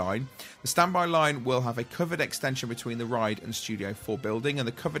queue line. The standby line will have a covered extension between the ride and Studio 4 building, and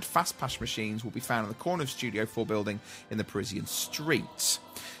the covered fast pass machines will be found in the corner of Studio 4 building in the Parisian streets.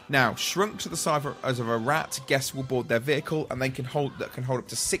 Now, shrunk to the size of a rat, guests will board their vehicle and they can hold up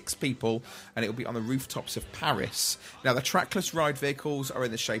to 6 people, and it will be on the rooftops of Paris. Now, the trackless ride vehicles are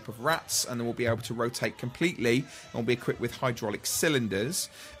in the shape of rats, and they will be able to rotate completely and will be equipped with hydraulic cylinders.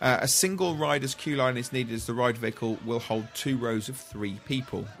 A single rider's queue line is needed, as the ride vehicle will hold 2 rows of 3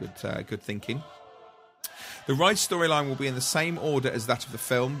 people. Good thinking. The ride storyline will be in the same order as that of the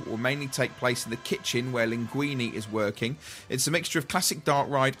film. It will mainly take place in the kitchen where Linguini is working. It's a mixture of classic dark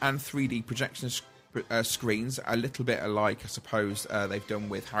ride and 3D projection screens, a little bit alike, I suppose, they've done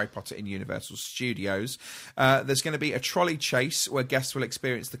with Harry Potter in Universal Studios. There's going to be a trolley chase where guests will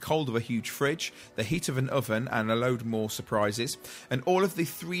experience the cold of a huge fridge, the heat of an oven, and a load more surprises. And all of the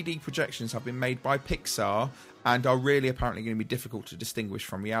 3D projections have been made by Pixar and are really apparently going to be difficult to distinguish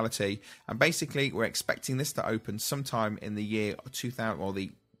from reality. And basically, we're expecting this to open sometime in the year 2000, or the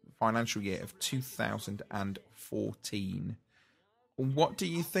financial year of 2014. What do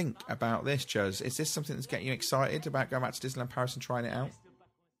you think about this, Juz? Is this something that's getting you excited about going back to Disneyland Paris and trying it out?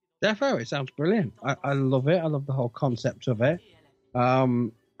 Definitely, it sounds brilliant. I love it. I love the whole concept of it.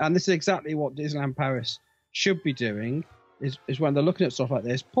 And this is exactly what Disneyland Paris should be doing, is when they're looking at stuff like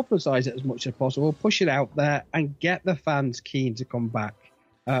this, publicise it as much as possible, push it out there, and get the fans keen to come back.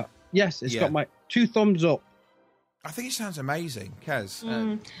 Yes, it's got my 2 thumbs up. I think it sounds amazing, Kez.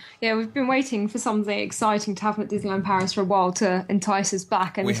 Yeah, we've been waiting for something exciting to happen at Disneyland Paris for a while to entice us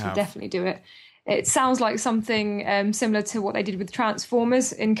back, and this will definitely do it. It sounds like something similar to what they did with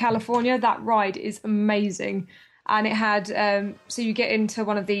Transformers in California. That ride is amazing. And it had, so you get into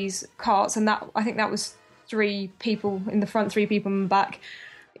one of these carts, and I think that was 3 people in the front, 3 people in the back,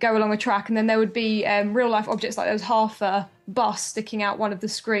 go along a track, and then there would be real life objects, like there was half a bus sticking out one of the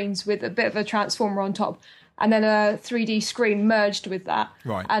screens with a bit of a transformer on top, and then a 3D screen merged with that.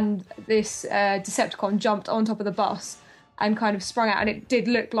 Right. And this Decepticon jumped on top of the bus and kind of sprung out, and it did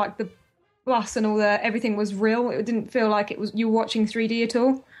look like the bus and everything was real. It didn't feel like it was you were watching 3D at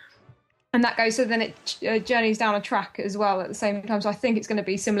all. And that goes, so then it journeys down a track as well at the same time. So I think it's going to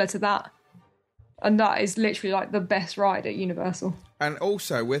be similar to that. And that is literally like the best ride at Universal. And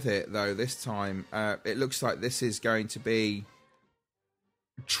also with it, though, this time, it looks like this is going to be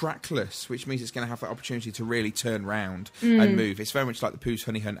trackless, which means it's going to have the opportunity to really turn round and move. It's very much like the Pooh's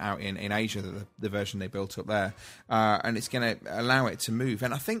Honey Hunt out in Asia, the version they built up there. And it's going to allow it to move.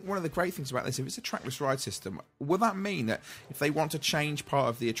 And I think one of the great things about this, if it's a trackless ride system, will that mean that if they want to change part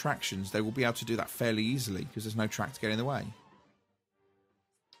of the attractions, they will be able to do that fairly easily because there's no track to get in the way?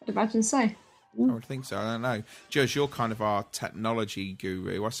 I'd imagine so. I would think so. I don't know. Judge, you're kind of our technology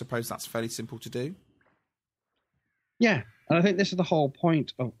guru. I suppose that's fairly simple to do. Yeah, and I think this is the whole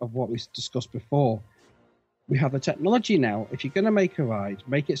point of what we discussed before. We have the technology now. If you're going to make a ride,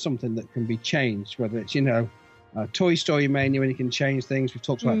 make it something that can be changed, whether it's, Toy Story Mania, when you can change things. We've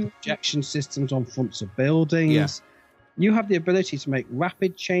talked about projection systems on fronts of buildings. Yeah. You have the ability to make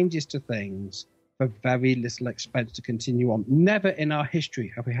rapid changes to things for very little expense to continue on. Never in our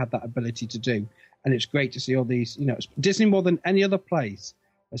history have we had that ability to do. And it's great to see all these, Disney more than any other place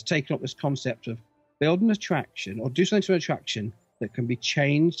has taken up this concept of build an attraction or do something to an attraction that can be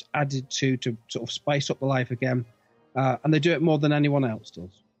changed, added to sort of spice up the life again. And they do it more than anyone else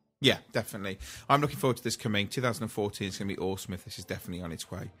does. Yeah, definitely. I'm looking forward to this coming. 2014 is going to be awesome if this is definitely on its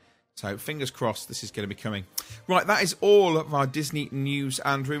way. So fingers crossed this is going to be coming. Right, that is all of our Disney news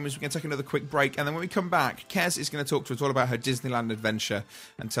and rumours. We're going to take another quick break, and then when we come back, Kez is going to talk to us all about her Disneyland adventure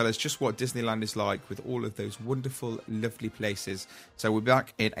and tell us just what Disneyland is like with all of those wonderful, lovely places. So we'll be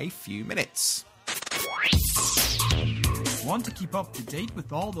back in a few minutes. Want to keep up to date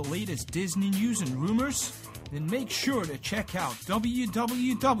with all the latest Disney news and rumors? Then make sure to check out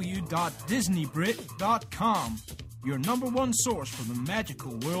www.disneybrit.com, your number one source for the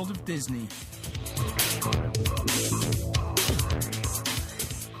magical world of Disney.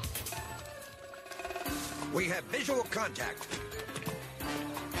 We have visual contact.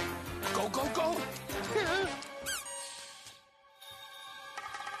 Go, go, go!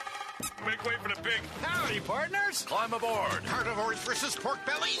 Make way for the pig. Howdy, partners! Climb aboard. Carnivores versus pork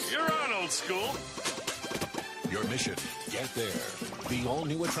bellies? You're on, old school. Your mission, get there. The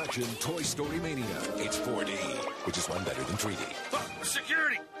all-new attraction, Toy Story Mania. It's 4D, which is one better than 3D. Oh,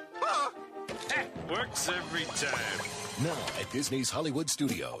 security! Works every time. Now at Disney's Hollywood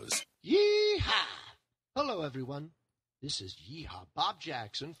Studios. Yeehaw! Hello, everyone. This is Yeehaw Bob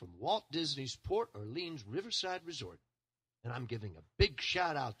Jackson from Walt Disney's Port Orleans Riverside Resort. And I'm giving a big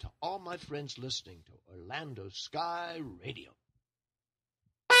shout out to all my friends listening to Orlando Sky Radio.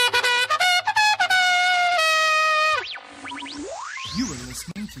 You are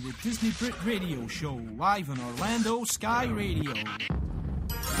listening to the Disney Brit Radio Show, live on Orlando Sky Radio.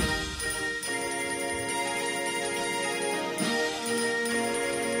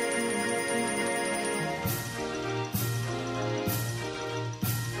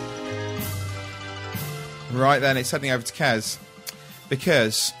 Right then, it's heading over to Kez,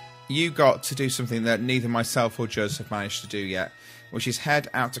 because you got to do something that neither myself or Juz have managed to do yet, which is head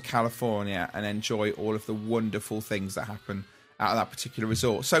out to California and enjoy all of the wonderful things that happen out of that particular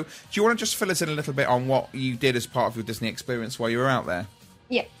resort. So, do you want to just fill us in a little bit on what you did as part of your Disney experience while you were out there?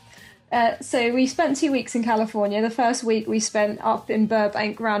 Yeah. So we spent 2 weeks in California. The first week we spent up in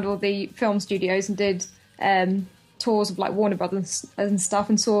Burbank around all the film studios and did tours of like Warner Brothers and stuff,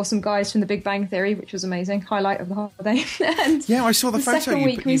 and saw some guys from The Big Bang Theory, which was amazing. Highlight of the holiday. And yeah, I saw the photo. The second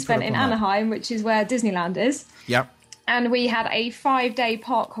week we spent in Anaheim, which is where Disneyland is. Yep. And we had a 5-day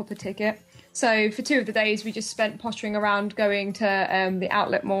park hopper ticket. So for 2 of the days, we just spent pottering around, going to the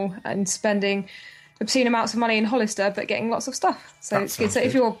outlet mall and spending obscene amounts of money in Hollister, but getting lots of stuff. So it's good. So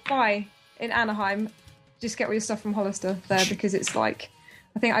if you're by in Anaheim, just get all your stuff from Hollister there, because it's like,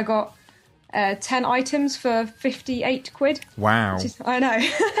 I think I got 10 items for 58 quid. Wow. I know.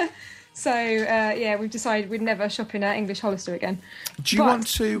 So, yeah, we've decided we'd never shop in English Hollister again. Do you want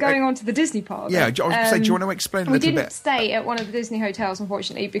to... Going on to the Disney park. Yeah, I was going to say, do you want to explain a little bit? We didn't stay at one of the Disney hotels,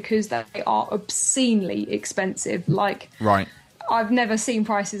 unfortunately, because they are obscenely expensive. Like, right. I've never seen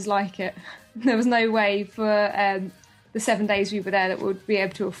prices like it. There was no way for the 7 days we were there that we would be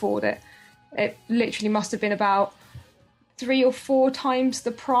able to afford it. It literally must have been about 3 or 4 times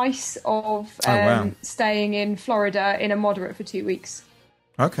the price of staying in Florida in a moderate for 2 weeks.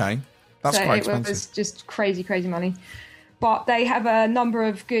 Okay. That's quite expensive. It was just crazy, crazy money. But they have a number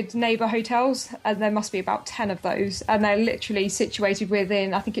of good neighbour hotels, and there must be about 10 of those. And they're literally situated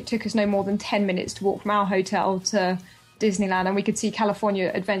within, I think it took us no more than 10 minutes to walk from our hotel to Disneyland, and we could see California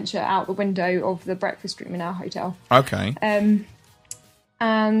Adventure out the window of the breakfast room in our hotel. Okay.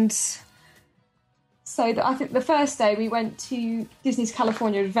 And so I think the first day we went to Disney's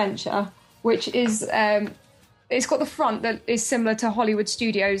California Adventure, which is... it's got the front that is similar to Hollywood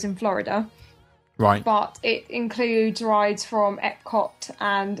Studios in Florida. Right. But it includes rides from Epcot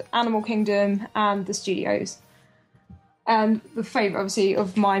and Animal Kingdom and the studios. And the favourite, obviously,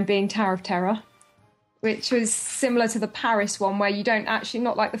 of mine being Tower of Terror, which was similar to the Paris one, where you don't actually,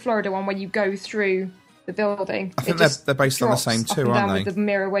 not like the Florida one, where you go through the building. I think they're based on the same too, aren't they? With the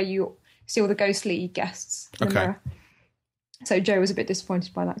mirror where you see all the ghostly guests in the mirror. So Joe was a bit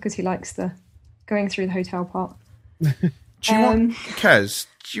disappointed by that, because he likes the going through the hotel part. Do you want, Kez,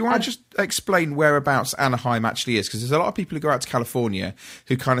 do you want to just explain whereabouts Anaheim actually is? Because there's a lot of people who go out to California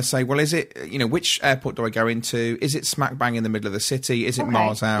who kind of say, well, is it, which airport do I go into? Is it smack bang in the middle of the city? Is it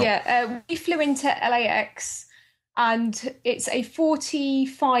miles out? Yeah, we flew into LAX, and it's a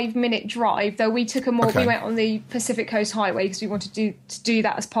 45-minute drive, though we took we went on the Pacific Coast Highway because we wanted to do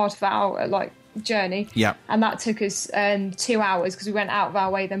that as part of our, journey. Yeah. And that took us 2 hours because we went out of our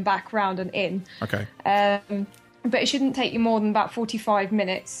way, then back round and in. Okay. But it shouldn't take you more than about 45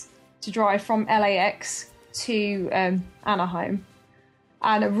 minutes to drive from LAX to Anaheim.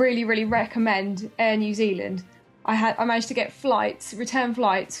 And I really, really recommend Air New Zealand. I managed to get return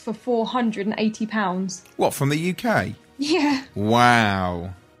flights for £480. What, from the UK? Yeah.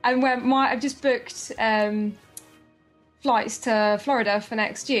 Wow. And I've just booked flights to Florida for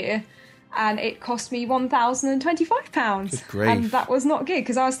next year, and it cost me £1,025. Good grief. And that was not good,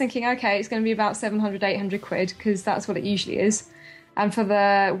 because I was thinking, okay, it's going to be about 700, 800 quid, because that's what it usually is. And for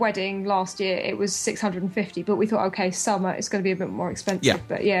the wedding last year, it was 650, but we thought, okay, summer, it's going to be a bit more expensive. Yeah.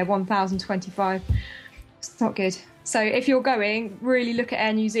 But yeah, 1,025. It's not good. So if you're going, really look at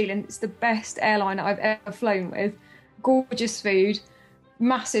Air New Zealand. It's the best airline I've ever flown with. Gorgeous food,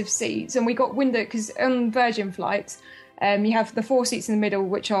 massive seats, and we got window, because on Virgin flights, you have the 4 seats in the middle,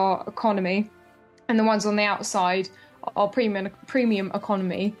 which are economy, and the ones on the outside are premium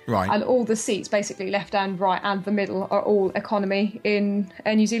economy. Right. And all the seats, basically left and right and the middle, are all economy in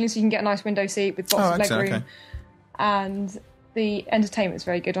Air New Zealand, so you can get a nice window seat with lots of legroom. Okay. And the entertainment's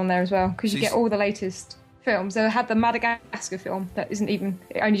very good on there as well, because you get all the latest films. They had the Madagascar film that isn't even,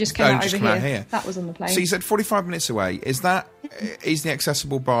 it only just came out over here. That was on the plane. So you said 45 minutes away. Is that easily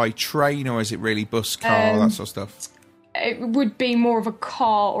accessible by train, or is it really bus, car, that sort of stuff? It would be more of a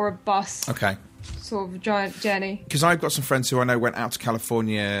car or a bus. Okay. Sort of giant journey. Because I've got some friends who I know went out to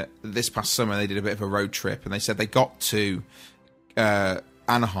California this past summer. They did a bit of a road trip, and they said they got to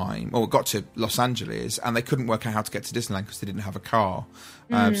Anaheim, or got to Los Angeles, and they couldn't work out how to get to Disneyland because they didn't have a car.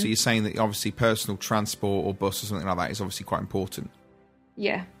 So you're saying that obviously personal transport or bus or something like that is obviously quite important.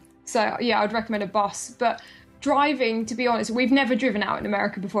 Yeah. So, yeah, I'd recommend a bus. But driving, to be honest, we've never driven out in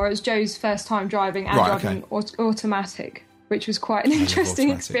America before. It was Joe's first time driving, and driving automatic, which was quite an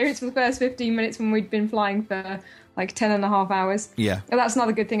interesting experience for the first 15 minutes when we'd been flying for like 10 and a half hours. Yeah. And that's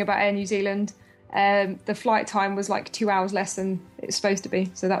another good thing about Air New Zealand. The flight time was like 2 hours less than it's supposed to be,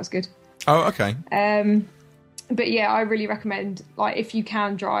 so that was good. Oh, okay. But yeah, I really recommend, like, if you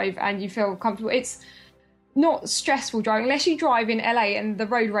can drive and you feel comfortable. It's not stressful driving unless you drive in LA, and the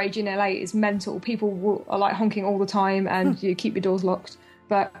road rage in LA is mental. People are like honking all the time, and you keep your doors locked.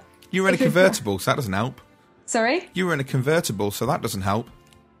 But you were in a convertible, so that doesn't help. Sorry? You were in a convertible, so that doesn't help.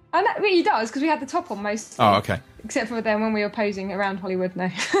 And that really does, because we had the top on most. Oh, okay. Except for then when we were posing around Hollywood, no.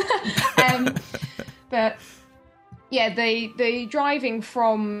 But yeah, the driving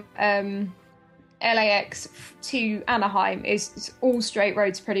from LAX to Anaheim is all straight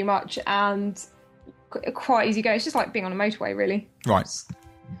roads pretty much, and quite easy going. It's just like being on a motorway, really. Right. It's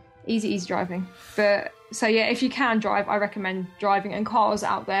easy driving. But so yeah, if you can drive, I recommend driving. And cars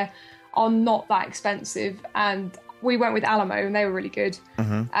out there are not that expensive. And we went with Alamo, and they were really good.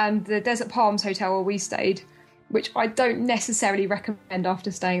 And the Desert Palms Hotel where we stayed, which I don't necessarily recommend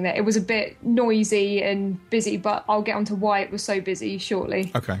after staying there. It was a bit noisy and busy, but I'll get onto why it was so busy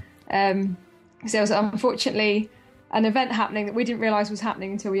shortly. Okay. So there was unfortunately an event happening that we didn't realise was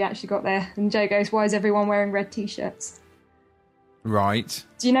happening until we actually got there. And Joe goes, "Why is everyone wearing red T-shirts?" Right.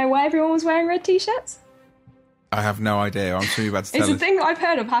 Do you know why everyone was wearing red T-shirts? I have no idea. I'm sure you're about to tell us. It's a thing that I've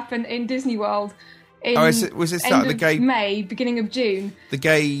heard of happen in Disney World. Was it end the of gay May, beginning of June? The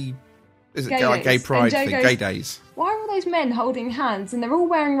gay. Is it Gay like gay days. pride And thing? Joe goes, Gay days. Why are all those men holding hands and they're all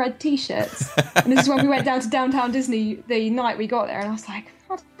wearing red T-shirts? And this is when we went down to downtown Disney the night we got there, and I was like,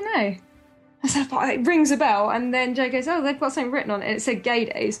 I don't know. I said, but it rings a bell, and then Joe goes, "Oh, they've got something written on it," and it said Gay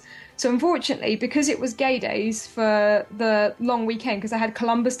Days. So unfortunately, because it was Gay Days for the long weekend, because I had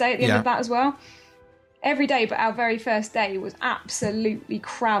Columbus Day at the end of that as well, every day but our very first day was absolutely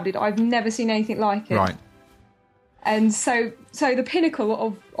crowded. I've never seen anything like it. Right. And so the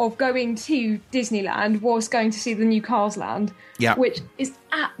pinnacle of going to Disneyland was going to see the new Cars Land, which is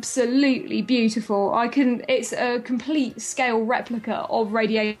absolutely beautiful. It's a complete scale replica of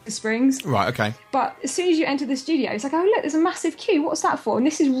Radiator Springs. Right, okay. But as soon as you enter the studio, it's like, oh look, there's a massive queue. What's that for? And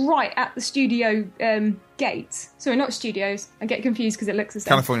this is right at the studio gates. Sorry, not studios. I get confused because it looks the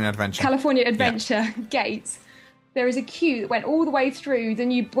same. California Adventure gates. There is a queue that went all the way through the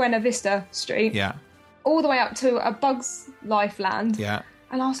new Buena Vista Street. Yeah. All the way up to a Bugs Life Land. Yeah.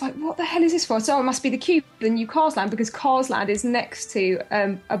 And I was like, what the hell is this for? So it must be the queue for the new Cars Land, because Cars Land is next to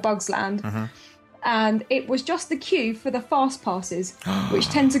a Bugs Land. And it was just the queue for the fast passes, which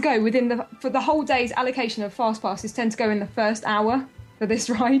tend to go for the whole day's allocation of fast passes tend to go in the first hour for this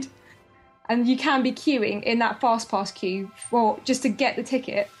ride. And you can be queuing in that fast pass queue just to get the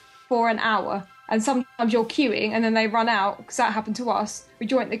ticket for an hour. And sometimes you're queuing and then they run out, because that happened to us. We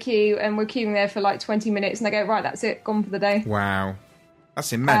joined the queue and we're queuing there for like 20 minutes and they go, right, that's it, gone for the day. Wow.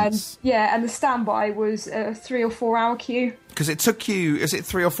 That's immense. And the standby was a 3 or 4 hour queue. Because it took you, is it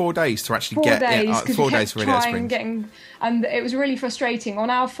 3 or 4 days to actually 4 days, 4 days for Radiator Springs? And it was really frustrating. On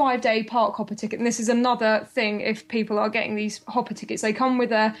our 5-day park hopper ticket, and this is another thing if people are getting these hopper tickets, they come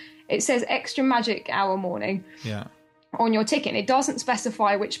with it says extra magic hour morning. Yeah. On your ticket. It doesn't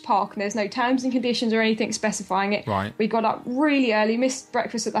specify which park, and there's no terms and conditions or anything specifying it. Right. We got up really early, missed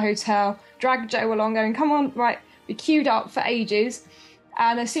breakfast at the hotel, dragged Joe along going, come on, right. We queued up for ages,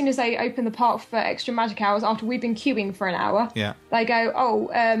 and as soon as they open the park for extra magic hours, after we've been queuing for an hour, they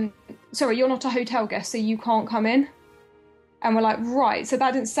go, sorry, you're not a hotel guest, so you can't come in. And we're like, right, so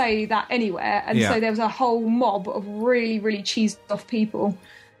that didn't say that anywhere. And so there was a whole mob of really, really cheesed off people.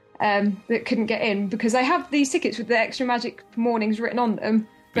 that couldn't get in because they have these tickets with the Extra Magic Mornings written on them,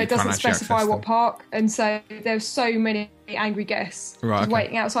 but it doesn't specify what park. And so there's so many angry guests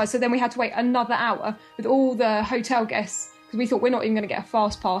waiting outside. So then we had to wait another hour with all the hotel guests because we thought we're not even going to get a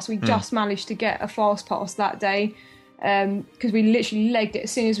fast pass. We just managed to get a fast pass that day because we literally legged it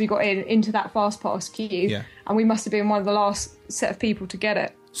as soon as we got into that fast pass queue. Yeah. And we must have been one of the last set of people to get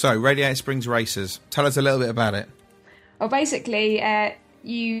it. So, Radiator Springs Races. Tell us a little bit about it. Well, basically,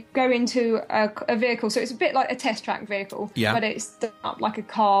 you go into a vehicle, so it's a bit like a test track vehicle, but it's done up like a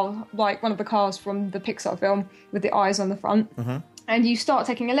car, like one of the cars from the Pixar film with the eyes on the front. Mm-hmm. And you start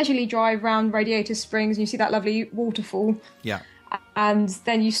taking a leisurely drive around Radiator Springs, and you see that lovely waterfall. Yeah. And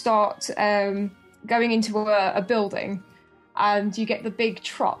then you start going into a building, and you get the big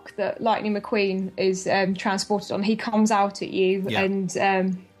truck that Lightning McQueen is transported on. He comes out at you, and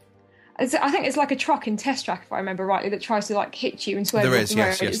I think it's like a truck in Test Track, if I remember rightly, that tries to like hit you and swerve off the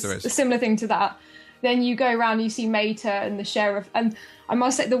road. Yes, there is. A similar thing to that. Then you go around and you see Mater and the sheriff. And I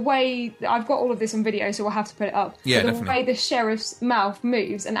must say, the way... I've got all of this on video, so we'll have to put it up. Yeah, but the way the sheriff's mouth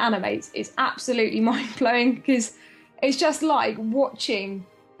moves and animates is absolutely mind-blowing because it's just like watching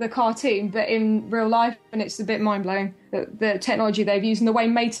the cartoon, but in real life, and it's a bit mind-blowing. The technology they've used and the way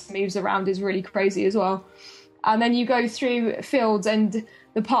Mater moves around is really crazy as well. And then you go through fields and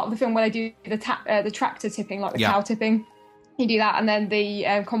the part of the film where they do the tractor tipping, like the cow tipping. You do that, and then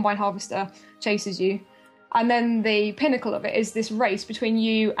the combine harvester chases you. And then the pinnacle of it is this race between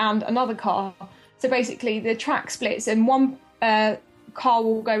you and another car. So basically, the track splits, and one car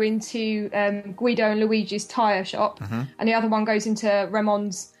will go into Guido and Luigi's tyre shop, and the other one goes into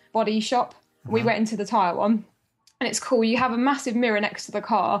Ramon's body shop. We went into the tyre one, and it's cool. You have a massive mirror next to the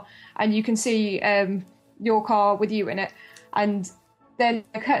car, and you can see your car with you in it. And then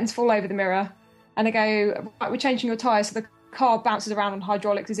the curtains fall over the mirror, and they go, right, we're changing your tyres. So the car bounces around on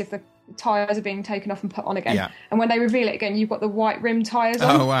hydraulics as if the tyres are being taken off and put on again. Yeah. And when they reveal it again, you've got the white rim tyres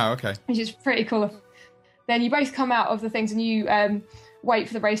on. Oh, wow, okay. Which is pretty cool. Then you both come out of the things and you wait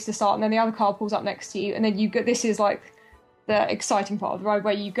for the race to start, and then the other car pulls up next to you, and then you go, this is like the exciting part of the ride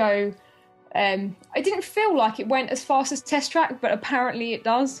where you go. I didn't feel like it went as fast as Test Track, but apparently it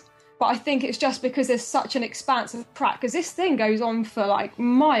does. But I think it's just because there's such an expansive track, because this thing goes on for like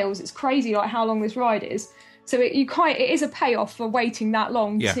miles. It's crazy like how long this ride is. So it is a payoff for waiting that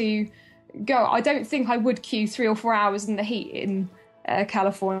long to go. I don't think I would queue 3 or 4 hours in the heat in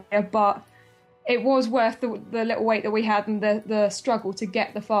California, but it was worth the little wait that we had and the struggle to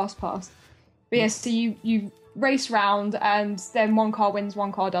get the fast pass. But yes, so you race round, and then one car wins,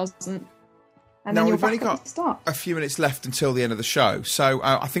 one car doesn't. And now, we've only got a few minutes left until the end of the show, so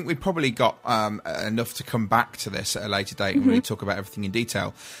I think we've probably got enough to come back to this at a later date and really talk about everything in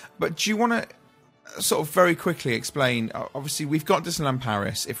detail. But do you want to sort of very quickly explain, obviously we've got Disneyland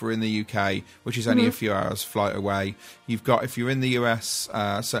Paris if we're in the UK, which is only a few hours flight away. You've got, if you're in the US,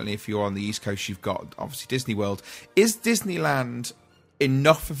 certainly if you're on the East Coast, you've got obviously Disney World. Is Disneyland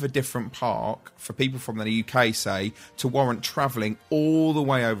enough of a different park for people from the UK, say, to warrant travelling all the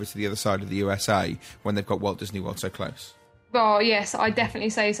way over to the other side of the USA when they've got Walt Disney World so close? Oh, yes, I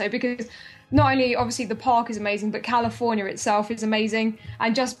definitely say so, because not only, obviously, the park is amazing, but California itself is amazing,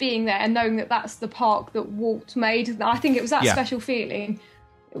 and just being there and knowing that that's the park that Walt made, I think it was that special feeling.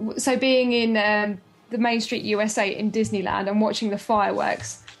 So being in the Main Street USA in Disneyland and watching the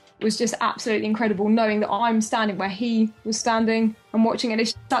fireworks was just absolutely incredible, knowing that I'm standing where he was standing and watching it.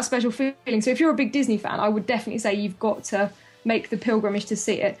 It's that special feeling. So if you're a big Disney fan, I would definitely say you've got to make the pilgrimage to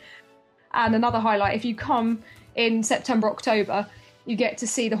see it. And another highlight, if you come in September, October, you get to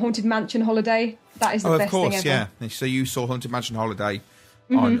see the Haunted Mansion holiday. That is the best thing ever. Of course, yeah. So you saw Haunted Mansion holiday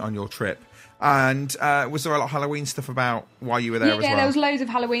on your trip. And was there a lot of Halloween stuff about while you were there as well? Yeah, there was loads of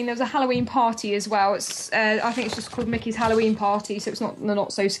Halloween. There was a Halloween party as well. It's I think it's just called Mickey's Halloween Party, so it's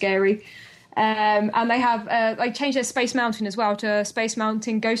not so scary. And they have they changed their Space Mountain as well to Space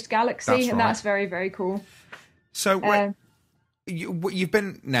Mountain Ghost Galaxy, and that's very, very cool. So you've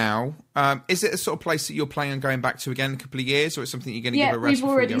been now. Is it a sort of place that you're planning on going back to again in a couple of years, or it's something you're going to give a rest? Yeah,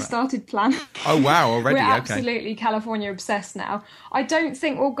 we've already started planning. Oh wow, already? We're absolutely California obsessed now. I don't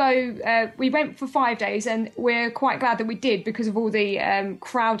think we'll go. We went for 5 days, and we're quite glad that we did because of all the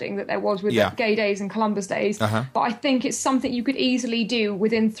crowding that there was with the Gay Days and Columbus Days. But I think it's something you could easily do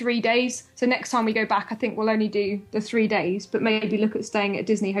within 3 days. So next time we go back, I think we'll only do the 3 days, but maybe look at staying at a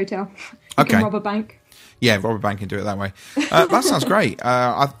Disney hotel. You can rob a bank. Yeah, rob a bank and do it that way. That sounds great.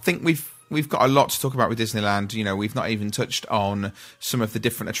 I think we've we've got a lot to talk about with Disneyland. You know, we've not even touched on some of the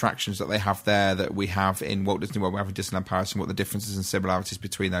different attractions that they have there that we have in Walt Disney World, we have in Disneyland Paris, and what the differences and similarities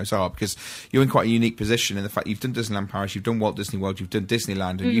between those are, because you're in quite a unique position in the fact you've done Disneyland Paris, you've done Walt Disney World, you've done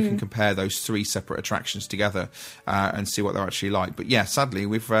Disneyland, and you can compare those 3 separate attractions together and see what they're actually like. But yeah, sadly,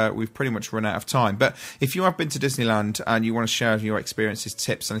 we've pretty much run out of time. But if you have been to Disneyland and you want to share your experiences,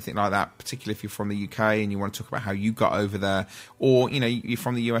 tips, anything like that, particularly if you're from the UK and you want to talk about how you got over there, or you know, you're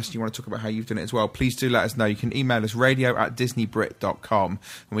from the US and you want to talk about how you've done it as well, please do let us know. You can email us radio@disneybrit.com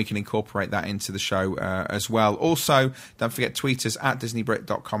and we can incorporate that into the show as well. Also, don't forget, tweet us at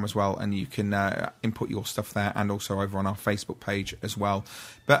disneybrit.com as well, and you can input your stuff there, and also over on our Facebook page as well.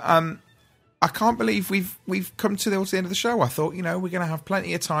 But I can't believe we've come towards the end of the show. I thought, you know, we're going to have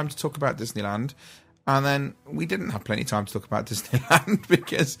plenty of time to talk about Disneyland, and then we didn't have plenty of time to talk about Disneyland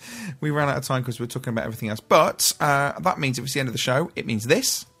because we ran out of time because we were talking about everything else. But that means if it's the end of the show, it means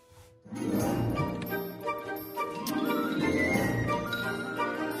this.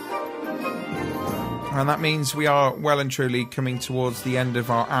 And that means we are well and truly coming towards the end of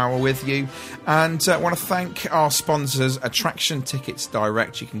our hour with you. And I want to thank our sponsors, Attraction Tickets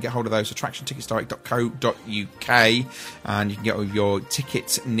Direct. You can get hold of those, attractionticketsdirect.co.uk. And you can get all your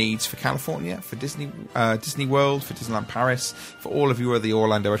ticket needs for California, for Disney World, for Disneyland Paris, for all of your other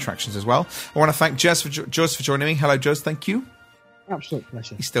Orlando attractions as well. I want to thank Juz for joining me. Hello, Juz. Thank you. Absolute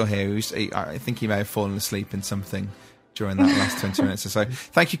pleasure. He's still here. I think he may have fallen asleep in something during that last 20 minutes or so.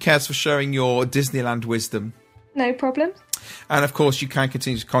 Thank you, Kez, for showing your Disneyland wisdom. No problem. And of course, you can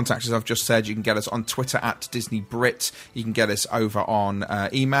continue to contact us. As I've just said, you can get us on Twitter at DisneyBrit. You can get us over on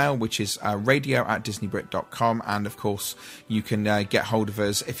email, which is radio@disneybrit.com. And of course, you can get hold of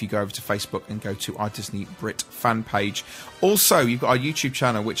us if you go over to Facebook and go to our Disney Brit fan page. Also, you've got our YouTube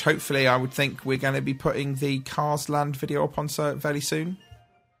channel, which hopefully I would think we're going to be putting the Cars Land video up on fairly soon.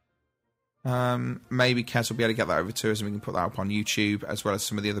 Maybe Kez will be able to get that over to us and we can put that up on YouTube, as well as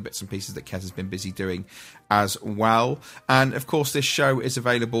some of the other bits and pieces that Kez has been busy doing as well. And of course, this show is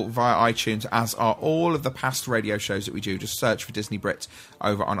available via iTunes, as are all of the past radio shows that we do. Just search for Disney Brit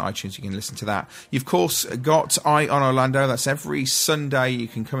over on iTunes. You can listen to that. You've of course got Eye on Orlando. That's every Sunday. You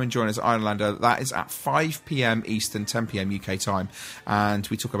can come and join us at Eye on Orlando. That is at 5 p.m. Eastern, 10 p.m. UK time. And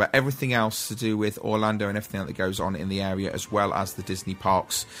we talk about everything else to do with Orlando and everything that goes on in the area, as well as the Disney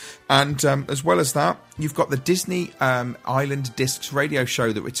parks. And as well as that, you've got the Disney Island Discs radio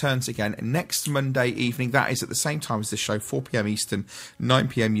show that returns again next Monday evening. That is at the same time as this show, 4 p.m. Eastern, 9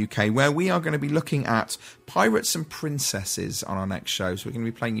 p.m. UK, where we are going to be looking at Pirates and Princesses on our next show. So we're going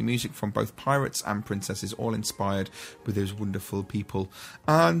to be playing you music from both Pirates and Princesses, all inspired with those wonderful people.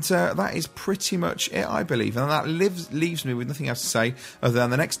 And that is pretty much it, I believe. And that leaves me with nothing else to say other than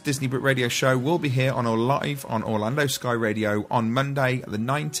the next Disney Brit radio show will be here on live on Orlando Sky Radio on Monday, the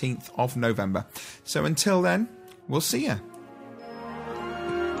 19th of November. So until then, we'll see you.